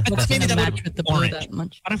what's Maybe gonna that match would with the orange. blue that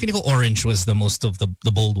much. I don't feel orange was the most of the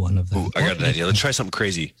bold one of them. Ooh, I got an idea. Let's try something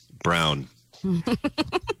crazy. Brown.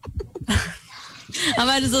 I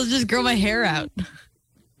might as well just grow my hair out.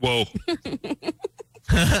 Whoa.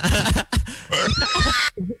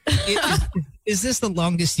 Is this the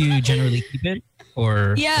longest you generally keep it,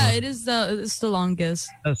 or Yeah, it's the longest.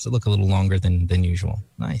 does it look a little longer than usual?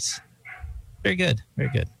 Nice, very good, very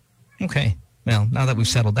good. Okay, well, now that we've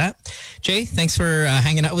settled that, Jay, thanks for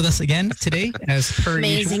hanging out with us again today. As per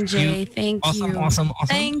Amazing, usual. Jay. Thank you. Awesome.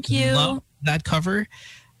 Thank you. Love that cover.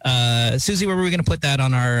 Susie, where were we going to put that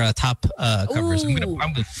on our top covers? Ooh.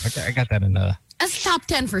 I got that in the. That's top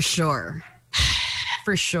 10 for sure.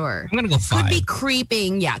 For sure. I'm gonna go 5. Could be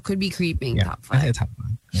creeping. Yeah, could be creeping. Yeah, Top I 5. had top 5.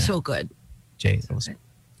 Yeah. So good. Jay, that was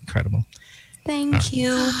incredible. Thank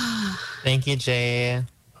you. Thank you, Jay.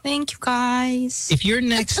 Thank you, guys. If your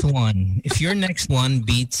next one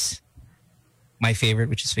beats my favorite,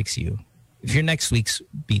 which is Fix You, if your next week's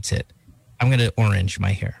beats it, I'm gonna orange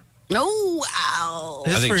my hair. Oh, wow.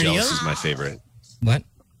 Is I this think for Jealous real? is my favorite. What?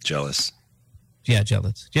 Jealous. Yeah,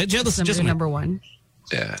 jealous. Yeah, jealous. That's Just number one.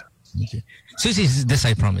 Yeah. Susie's this.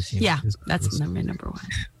 I promise you. Yeah, This- that's this- my number one.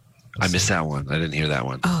 I missed that one. I didn't hear that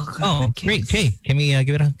one. Oh, God. Oh, great, Jay. Can we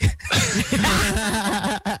give it a?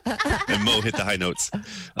 And Mo hit the high notes.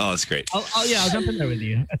 Oh, that's great. I'll jump in there with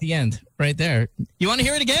you at the end, right there. You want to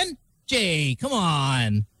hear it again, Jay? Come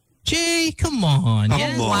on, Jay. Come on. Come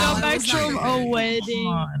Yes. on. Wow. Go back That was from great. a Come wedding.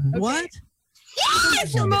 on. What?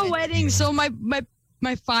 From a wedding, so my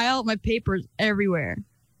file, my papers everywhere.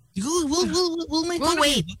 We'll make We'll fun of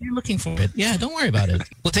wait. you. You're looking for it. Yeah, don't worry about it.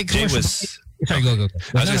 We'll take Jay commercial. was. Sorry, go.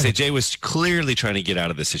 I was gonna say Jay was clearly trying to get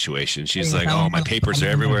out of the situation. She's like, "Oh, my papers are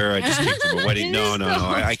everywhere. I just came from a wedding. No,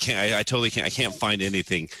 I can't. I totally can't. I can't find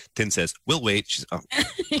anything." Tin says, "We'll wait." She's, oh.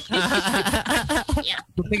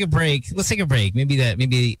 We'll take a break. Let's take a break. Maybe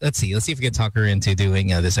let's see. Let's see if we can talk her into doing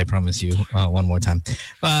this. I promise you one more time.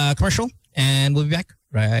 Commercial, and we'll be back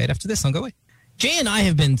right after this. Don't go away. Jay and I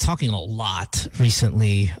have been talking a lot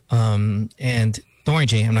recently, and don't worry,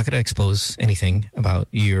 Jay. I'm not going to expose anything about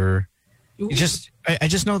your. I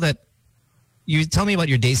just know that you tell me about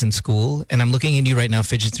your days in school, and I'm looking at you right now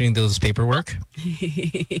fidgeting those paperwork.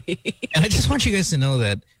 And I just want you guys to know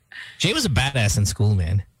that Jay was a badass in school,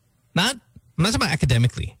 man. I'm not talking about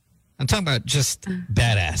academically. I'm talking about just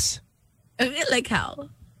badass. Like how?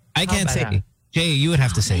 I can't say. badass? Jay, you would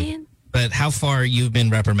have to say. Man. But how far you've been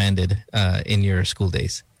reprimanded in your school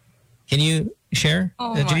days? Can you share,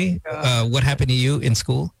 Jay, what happened to you in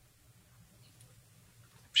school?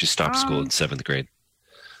 She stopped school in 7th grade.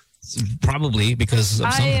 Probably because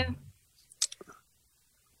of something.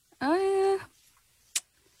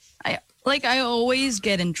 I always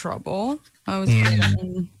get in trouble.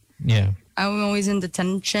 I'm Yeah. always in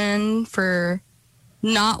detention for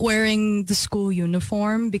not wearing the school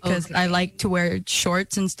uniform because I like to wear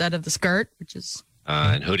shorts instead of the skirt, which is.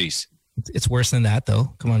 And hoodies. It's worse than that,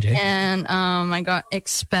 though. Come on, Jay. And I got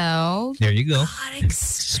expelled. There you go. God,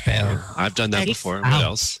 Spell. I've done that before. What Ow.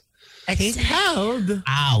 else? Expelled.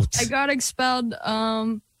 Out. I got expelled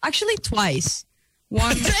actually twice.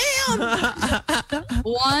 One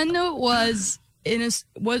one was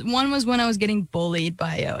one was when I was getting bullied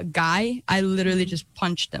by a guy. I literally just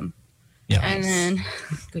punched him. Yeah. And then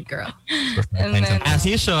good girl. and then As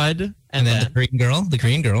you should. And then the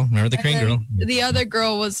Korean girl. Remember the Korean girl? the other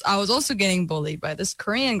girl was I was also getting bullied by this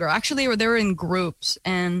Korean girl. Actually, they were in groups,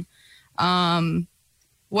 and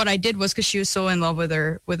what I did was because she was so in love with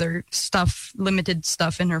her stuff, limited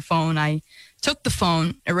stuff in her phone, I took the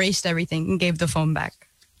phone, erased everything, and gave the phone back.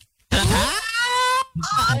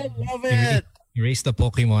 I love it. Erased the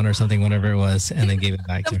Pokemon or something, whatever it was, and then gave it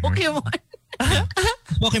back to her. Pokemon.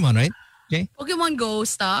 Pokemon, right? Jay? Pokemon Go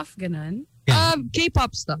stuff. Ganun. Yeah.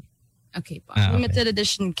 K-pop stuff, Okay, pa. Okay. limited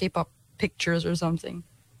edition K-pop pictures or something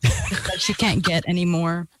that she can't get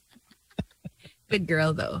anymore. Good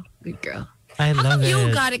girl, though. Good girl. I How love come it.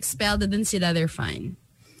 you got expelled and then sila they're fine?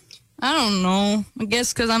 I don't know. I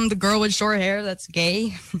guess because I'm the girl with short hair that's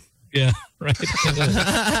gay. Yeah, right. That's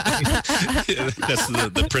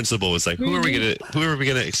the principal was like, who are we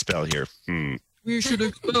gonna expel here? We should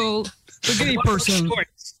expel the gay person.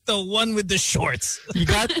 Shorts. The one with the shorts. You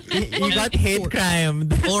got hate crime.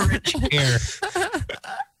 Orange hair.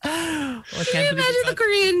 What Can can't you imagine a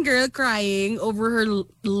Korean girl crying over her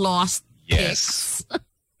lost Yes. pics?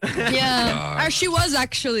 Yeah, she was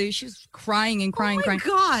actually. She was crying and crying, Oh my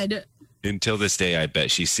crying. God. Until this day, I bet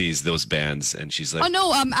she sees those bands and she's like, Oh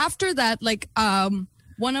no! After that, like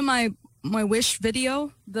one of my Wish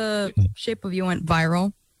video, The Shape of You, went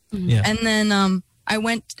viral, Yeah. and then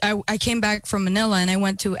I came back from Manila and I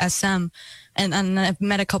went to SM, and I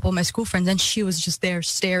met a couple of my school friends, and she was just there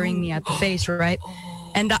staring me at the face, right?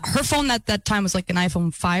 And her phone at that time was like an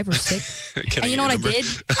iPhone 5 or 6. Can And you know what I did?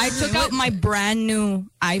 I took out my brand new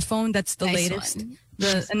iPhone. That's the Nice latest. one.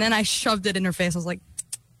 And then I shoved it in her face. I was like,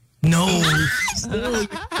 No. Still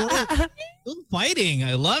fighting.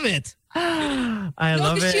 I love it. I no,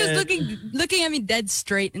 love because it. she was looking at me dead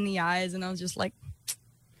straight in the eyes, and I was just like,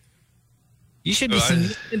 You should be singing.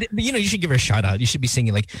 You know, you should give her a shout out. You should be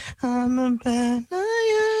singing like, I'm a bad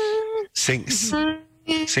liar. sing,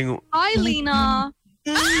 "Hi, Lena."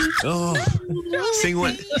 oh,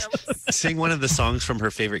 sing one of the songs from her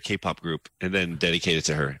favorite K-pop group and then dedicate it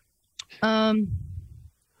to her.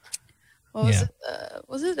 What was Yeah. it?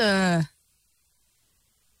 Was it I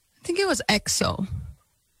think it was EXO.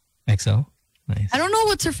 XO. Nice. I don't know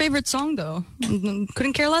what's her favorite song though.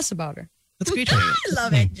 Couldn't care less about her. Let's greet her. I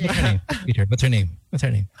love it, What's her name? Greet her. What's her name? What's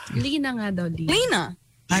her name? Lina nga daw, Lina. Lena.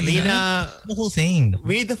 Lena, The whole thing.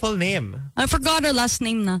 read the full name. I forgot her last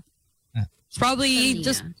name na. It's probably Lina.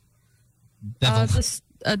 just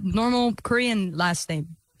a normal Korean last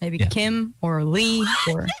name. Maybe Yeah. Kim or Lee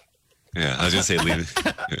or Yeah, I was gonna say, Lena.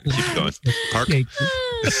 Keep going. Park. Okay.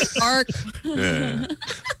 Park. Yeah.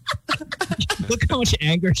 Look how much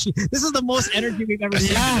anger she. This is the most energy we've ever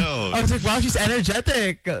seen. I I know. was like, wow, she's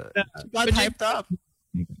energetic. She got hyped up.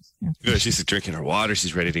 Yeah, she's drinking her water.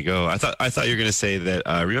 She's ready to go. I thought you were gonna say that.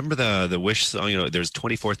 Remember the Wish song? You know, there's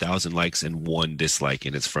 24,000 likes and 1 dislike,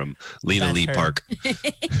 and it's from Lena That's Lee her. Park.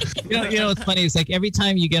 You know what's funny? It's like every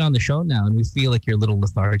time you get on the show now and we feel like you're a little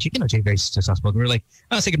lethargic, you know, Jay very soft-spoken. We're like,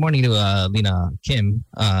 oh, say good morning to Lena Kim.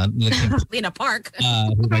 Lena Kim Lina Park. who I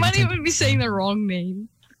writes might in- even be saying the wrong name.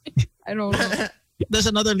 I don't know. There's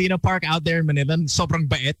another Lena Park out there in Manila. Sobrang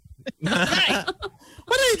bait.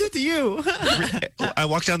 What did I do to you? I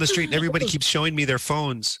walk down the street and everybody keeps showing me their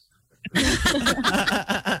phones.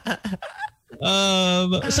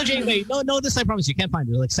 So Jay, wait, no, this I promise you can't find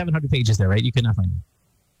it. There's like 700 pages there, right? You cannot find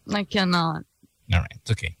it. I cannot. All right,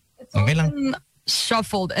 it's okay. It's Okay lang. been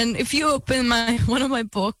shuffled, and if you open one of my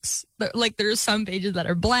books, there's some pages that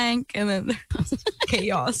are blank, and then there's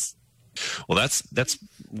chaos. Well,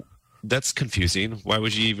 that's confusing. Why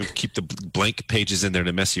would you even keep the blank pages in there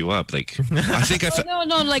to mess you up? Like, I think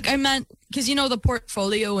No, like I meant because you know the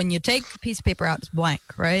portfolio when you take a piece of paper out, it's blank,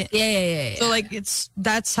 right? Yeah. So like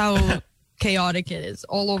that's how chaotic it is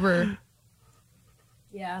all over.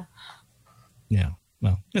 Yeah. Yeah,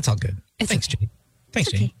 well, it's all good. Thanks, Jay.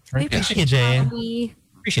 Thanks, Jay. Right? Thank you, Jay.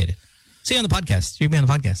 Appreciate it. See you on the podcast. You'll be on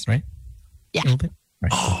the podcast, right? Yeah. A little bit.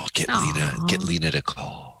 Right. oh, get Lena to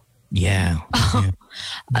call. Yeah. Yeah.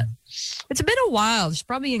 It's been a while. She's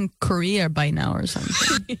probably in Korea by now or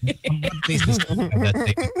something.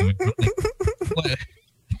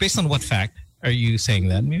 Based on what fact are you saying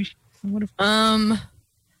that? Maybe. What if,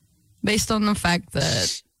 Based on the fact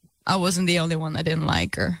that I wasn't the only one that didn't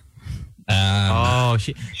like her. Oh,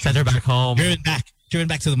 she sent her back home. driven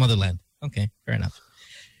back to the motherland. Okay, fair enough.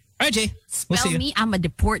 All right, Jay. We'll see Spell you. me, I'ma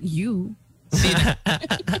deport you.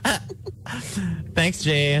 Thanks,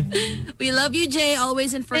 Jay. We love you, Jay.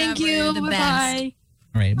 Always and forever. Thank you. You're the best. Bye.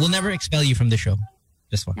 All right, we'll never expel you from the show.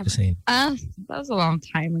 Just saying. That was a long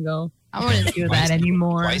time ago. I wouldn't do that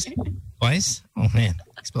anymore. Twice? Oh man,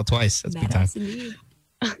 expel twice. That's big time. Badass indeed.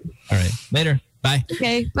 All right, later. Bye.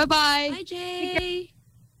 Okay. Bye-bye. Bye, Jay.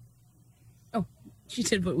 Oh, she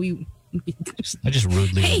said what we. I just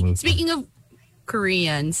rudely Hey, removed. speaking of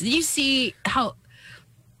Koreans, did you see how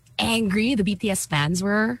angry the BTS fans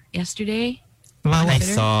were yesterday? I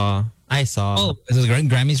saw. Oh, is this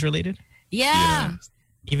Grammys related? Yeah.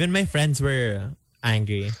 Even my friends were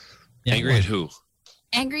angry Yeah, Angry at who?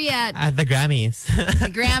 Angry at at the Grammys. the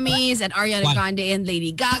Grammys, at Ariana Why? Grande and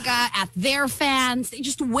Lady Gaga, at their fans. They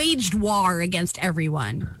just waged war against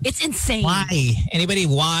everyone. It's insane. Why? Anybody?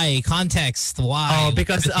 Why? Context? Why? Oh,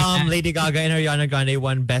 because Lady Gaga and Ariana Grande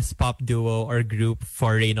won Best Pop Duo or Group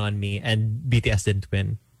for Rain on Me, and BTS didn't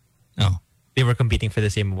win. Oh, they were competing for the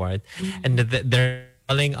same award, and they're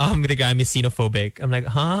calling the Grammy xenophobic. I'm like,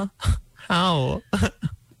 huh? How?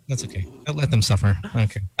 That's okay. I'll let them suffer.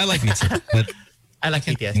 Okay. I like BTS, but I like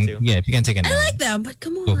BTS too. yeah, if you can't take it. I like them, but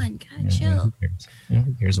come on, God, Who chill. cares?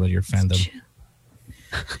 Who cares what your fandom? Chill.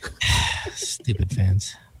 Stupid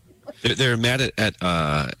fans. They're mad at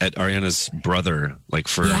Ariana's brother, like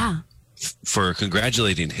for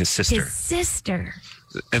congratulating his sister. His sister.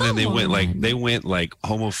 And then they Come went on. like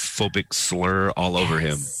homophobic slur all over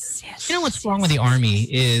him. Yes. You know what's wrong with the army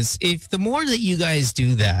is if the more that you guys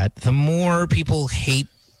do that, the more people hate.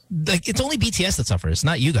 Like it's only BTS that suffers,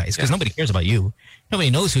 not you guys, because nobody cares about you. Nobody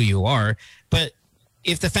knows who you are. But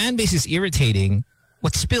if the fan base is irritating,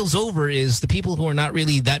 what spills over is the people who are not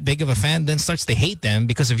really that big of a fan then starts to hate them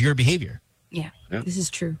because of your behavior, Yeah, this is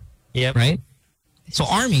true. Yep. right? So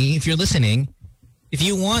army, if you're listening, if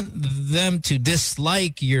you want them to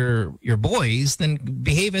dislike your boys, then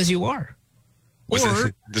behave as you are.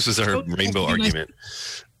 This was our rainbow argument.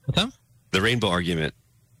 What's up? The rainbow argument.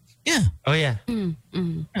 Yeah. Oh yeah.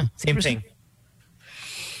 Same thing.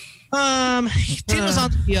 Tim was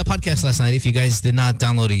on the podcast last night. If you guys did not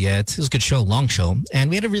download it yet, it was a good show, long show. And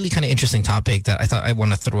we had a really kind of interesting topic that I thought I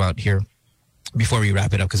want to throw out here before we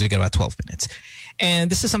wrap it up because we got about 12 minutes. And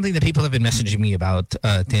this is something that people have been messaging me about,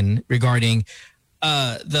 Tin, regarding we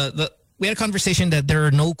had a conversation that there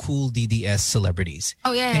are no cool DDS celebrities.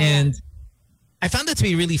 Oh, yeah. And I found that to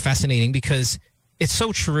be really fascinating because it's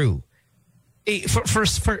so true. We're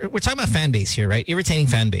talking about fan base here, right? Irritating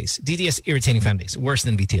fan base. DDS irritating fan base. Worse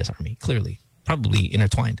than BTS Army, clearly. Probably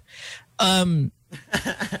intertwined. But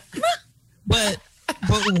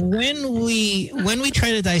when we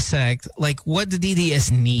try to dissect like what the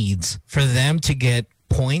DDS needs for them to get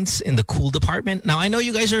points in the cool department. Now I know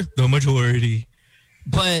you guys are the majority,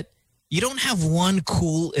 but you don't have one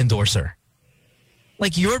cool endorser.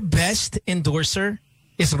 Like your best endorser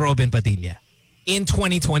is Robin Padilla in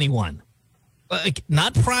 2021. Like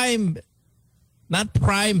not prime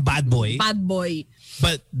bad boy,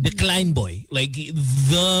 but decline boy. Like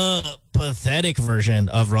the pathetic version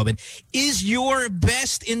of Robin is your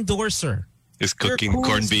best endorser. Is cooking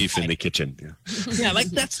corned beef in the kitchen. Yeah, like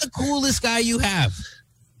that's the coolest guy you have.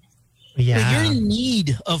 Yeah. Like, you're in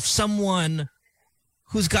need of someone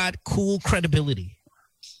who's got cool credibility.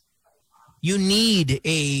 You need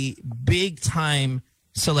a big time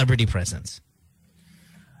celebrity presence.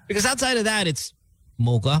 Because outside of that, it's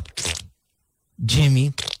Mocha,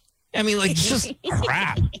 Jimmy. I mean, like, it's just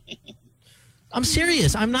crap. I'm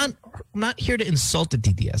serious. I'm not here to insult the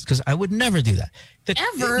DDS because I would never do that.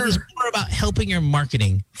 Ever. It's more about helping your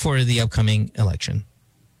marketing for the upcoming election.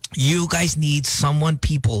 You guys need someone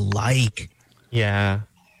people like, Yeah.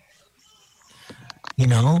 you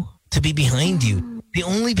know, to be behind you. The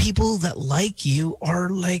only people that like you are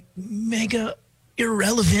like mega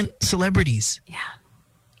irrelevant celebrities.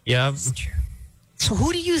 Yeah. So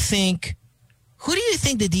who do you think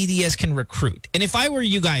the DDS can recruit? And if I were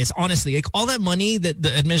you guys, honestly, like all that money that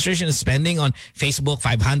the administration is spending on Facebook,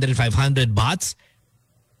 500 bots,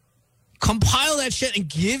 compile that shit and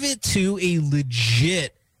give it to a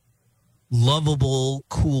legit, lovable,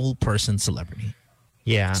 cool person celebrity.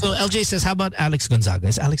 Yeah. So LJ says, how about Alex Gonzaga?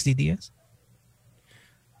 Is Alex DDS?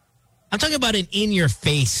 I'm talking about an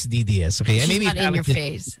in-your-face DDS, okay? She's maybe not in your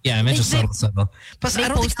face. Yeah, I mentioned subtle. Plus, They I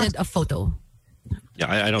don't think posted a photo.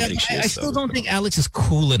 Yeah, I don't think she is. I still don't think Alex is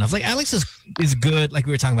cool enough. Like Alex is good. Like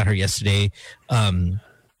we were talking about her yesterday,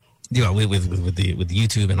 you know, with the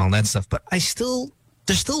YouTube and all that stuff. But there's still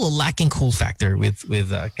a lacking cool factor with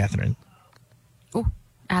Catherine. Oh,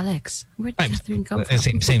 Alex. Where'd Catherine come from?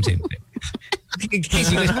 Same thing.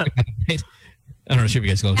 Casey, you guys know Catherine, right? I don't know if you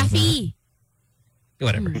guys go. Kathy.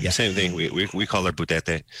 Whatever. Yeah. Same thing. We call her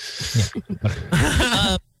Putete.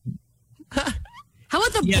 How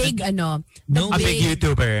about the big, a big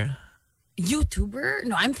YouTuber. YouTuber?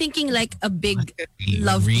 No, I'm thinking like a big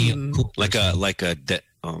love Real team. cool. Like a I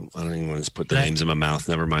don't even want to put the names in my mouth.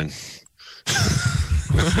 Never mind.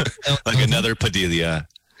 Like another Padilla.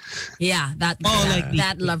 Yeah, that like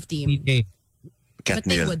that love team. DJ, But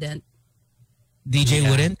they Katnia. wouldn't. DJ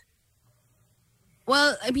wouldn't.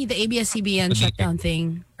 Well, I mean, the ABS-CBN shutdown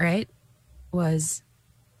thing, right? Was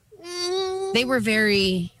they were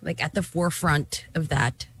very like at the forefront of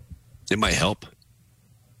that. It might help.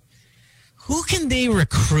 Who can they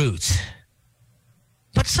recruit?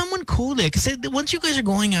 But someone cool there, because once you guys are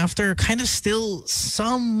going after kind of still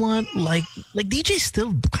somewhat like DJ's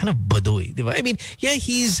still kind of baduy. Diba? I mean, yeah,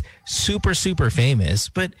 he's super, super famous,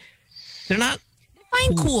 but they're not.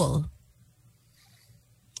 Fine, cool.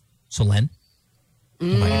 Solen?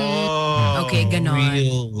 Okay, ganon.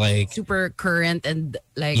 Real, like, Super current and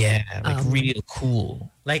like real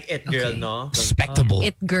cool. Like it girl, Okay. no? Respectable.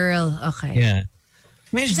 it girl. Okay. Yeah.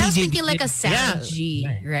 Imagine 'Cause I was DJ thinking like a Sarah Yeah. G,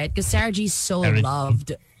 right? Because Sarah G is so Sarah G.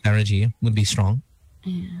 loved. Sarah G would be strong.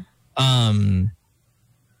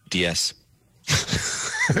 DS.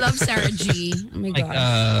 Love Sarah G. Oh my Like god.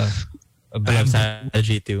 a I love band, Sarah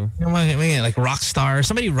G too. like rock star,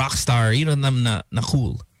 somebody rock star, them na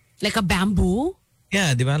cool. Like a bamboo.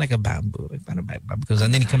 Yeah, di ba? Like a bamboo, like parang because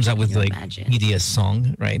and then he comes out with Can you like imagine? BDS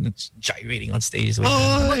song, right? And it's gyrating on stage. With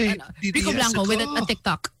Rico Blanco with a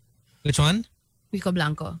TikTok. Which one? Rico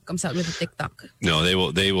Blanco comes out with a TikTok. No, they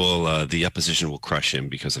will. The opposition will crush him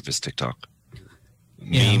because of his TikTok.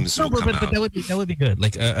 Yeah. Memes No, will come but out. that would be good.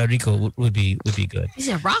 Like Rico would be good. He's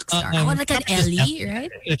a rock star. Like an Travis- Ellie, right?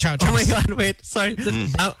 Oh my god, wait, sorry.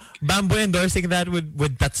 Bamboo endorsing that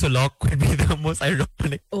with Tatsulok would be the most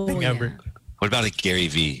ironic thing ever. What about a Gary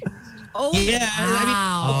V? Oh, Yeah,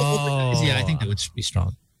 wow. Yeah, I think that would be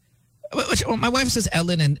strong. My wife says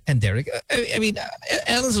Ellen and Derek. I mean,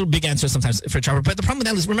 Ellen's a big answer sometimes for Chopper, but the problem with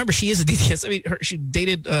Ellen is, remember, she is a DDS. I mean, she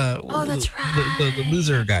dated that's the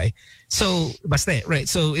loser guy. So, basta, right?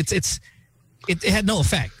 So it had no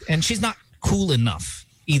effect, and she's not cool enough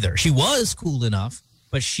either. She was cool enough,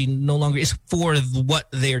 but she no longer is for what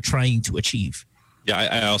they're trying to achieve. Yeah,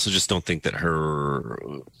 I also just don't think that her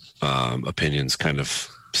opinions kind of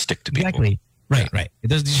stick to people. Exactly. Right. She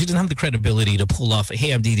doesn't have the credibility to pull off,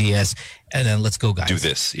 hey, I'm DDS, and then let's go, guys. Do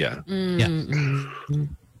this, yeah. Yeah.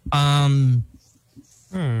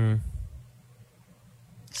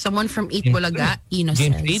 Someone from Eat Bulaga,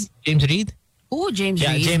 Innocence. James Reid? Oh, James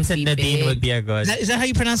Yeah, Reid. James and would be Nadine big. would be a good. Is that how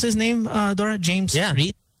you pronounce his name, Dora? James Yeah.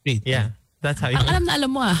 Reid? Reid. Yeah, that's how you. Ang alam na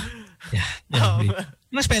alam mo ah. Yeah. Reid.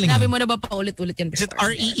 Ano spelling Sinabi mo? mo na ba paulit-ulit yan? Is it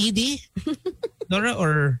before? R-E-E-D? Dora,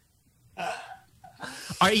 or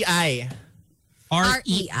REI.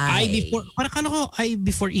 R-E-I before? Parang kala ko I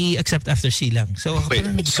before E except after C lang. So, Wait,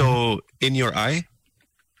 so in your eye?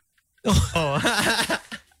 Oh.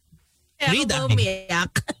 Kaya Reid, ako I think.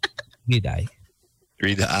 umiyak. Reid eye.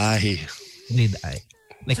 Read the eye. Reid eye.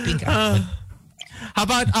 Like pink eye. How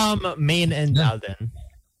about Maine and Alden?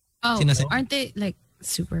 Oh, Sino? aren't they like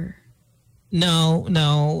super? No.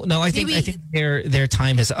 I think their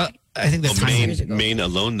time has. I think the Oh, time. years ago. Main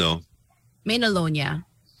alone though. Main alone, yeah.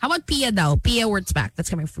 How about Pia daw? Pia Wurtzbach. That's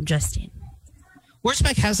coming from Justin.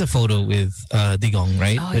 Wurzbach has a photo with Digong,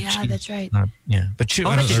 right? Oh, But yeah, she- that's right. yeah, but she, Oh,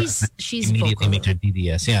 I but don't know, she's immediately vocal. makes her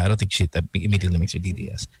DDS. Yeah, I don't think that immediately makes her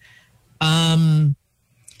DDS.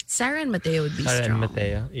 Sarah and Mateo would be Sarah strong. and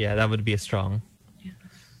Mateo. Yeah, that would be strong.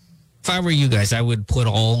 If I were you guys, I would put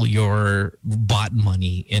all your bot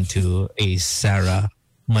money into a Sarah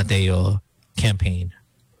Mateo campaign.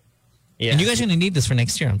 Yeah. And you guys are gonna need this for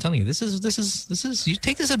next year. I'm telling you. This is. You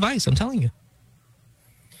take this advice. I'm telling you.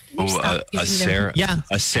 Oh, Stop a giving them- Sarah, Yeah.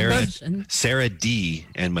 a Sarah, Imagine. Sarah D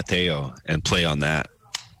and Mateo, and play on that.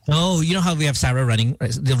 Oh, you know how we have Sarah running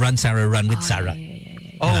the run Sarah run with Sarah.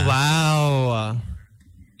 Oh wow.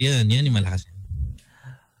 Yan yung malakas.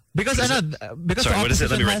 Because because Sorry, the what is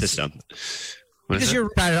it? Let me opposition write has- this down. What is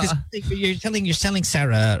Because it? you're telling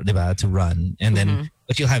Sarah diba, to run, and then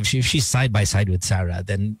what you'll have if she's side by side with Sarah,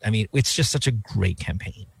 then I mean it's just such a great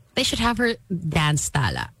campaign. They should have her dance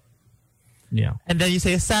tala. Yeah. And then you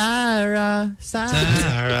say Sarah.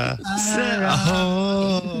 Sarah.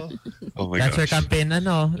 Oh my That's your gosh. campaign,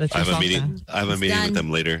 ano? That's I your have a song, meeting. I have a It's meeting done. with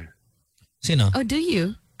them later. Sino? Oh, do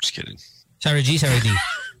you? Just kidding. Sarah G, Sarah D.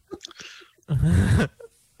 All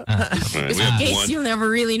right, we In have case one. you'll never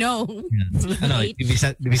really know. Ano,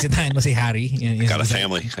 bibisitahin mo si Harry. I got a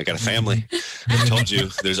family. I got a family. I told you.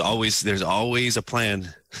 There's always a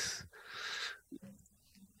plan.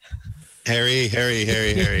 Harry.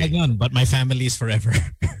 Hang on, but my family is forever.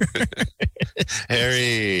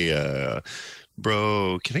 Harry,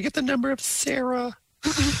 bro, can I get the number of Sarah?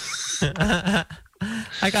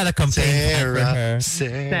 I got a campaign for her.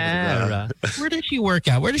 Sarah. Where does she work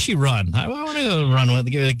out? Where does she run? I want to go run with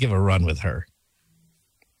give a run with her.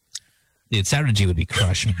 Dude, Sarah G would be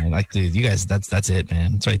crushed, man. Like, dude, you guys, that's it,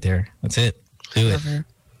 man. It's right there. That's it. Do it. Whatever.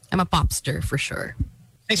 I'm a popster for sure.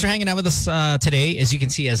 Thanks for hanging out with us today. As you can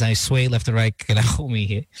see, as I sway left to right,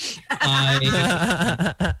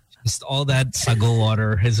 just all that sago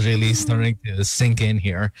water is really starting to sink in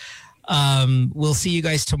here. We'll see you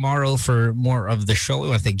guys tomorrow for more of the show. We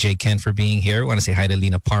want to thank Jay Ken for being here. We want to say hi to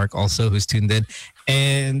Lena Park also, who's tuned in.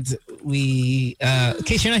 And we, in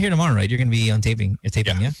case you're not here tomorrow, right? You're going to be on taping. You're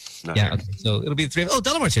taping, yeah? Not Yeah, here. okay. So it'll be the three of Oh,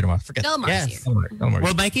 Delamar's here tomorrow. Forget. Delmar's Yes. here. Delamar.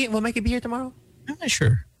 Will Mikey be here tomorrow? I'm not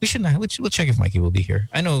sure. We should not. We'll check if Mikey will be here.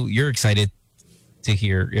 I know you're excited. to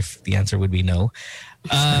hear if the answer would be no.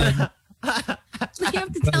 So you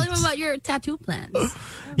have to tell him about your tattoo plans.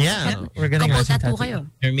 Yeah, we're getting Couple our tattoo tattoo. kayo.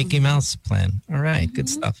 Your Mickey Mouse plan. All right, good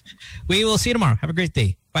stuff. We will see you tomorrow. Have a great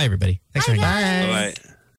day. Bye, everybody. Thanks for hanging out. Bye. Bye.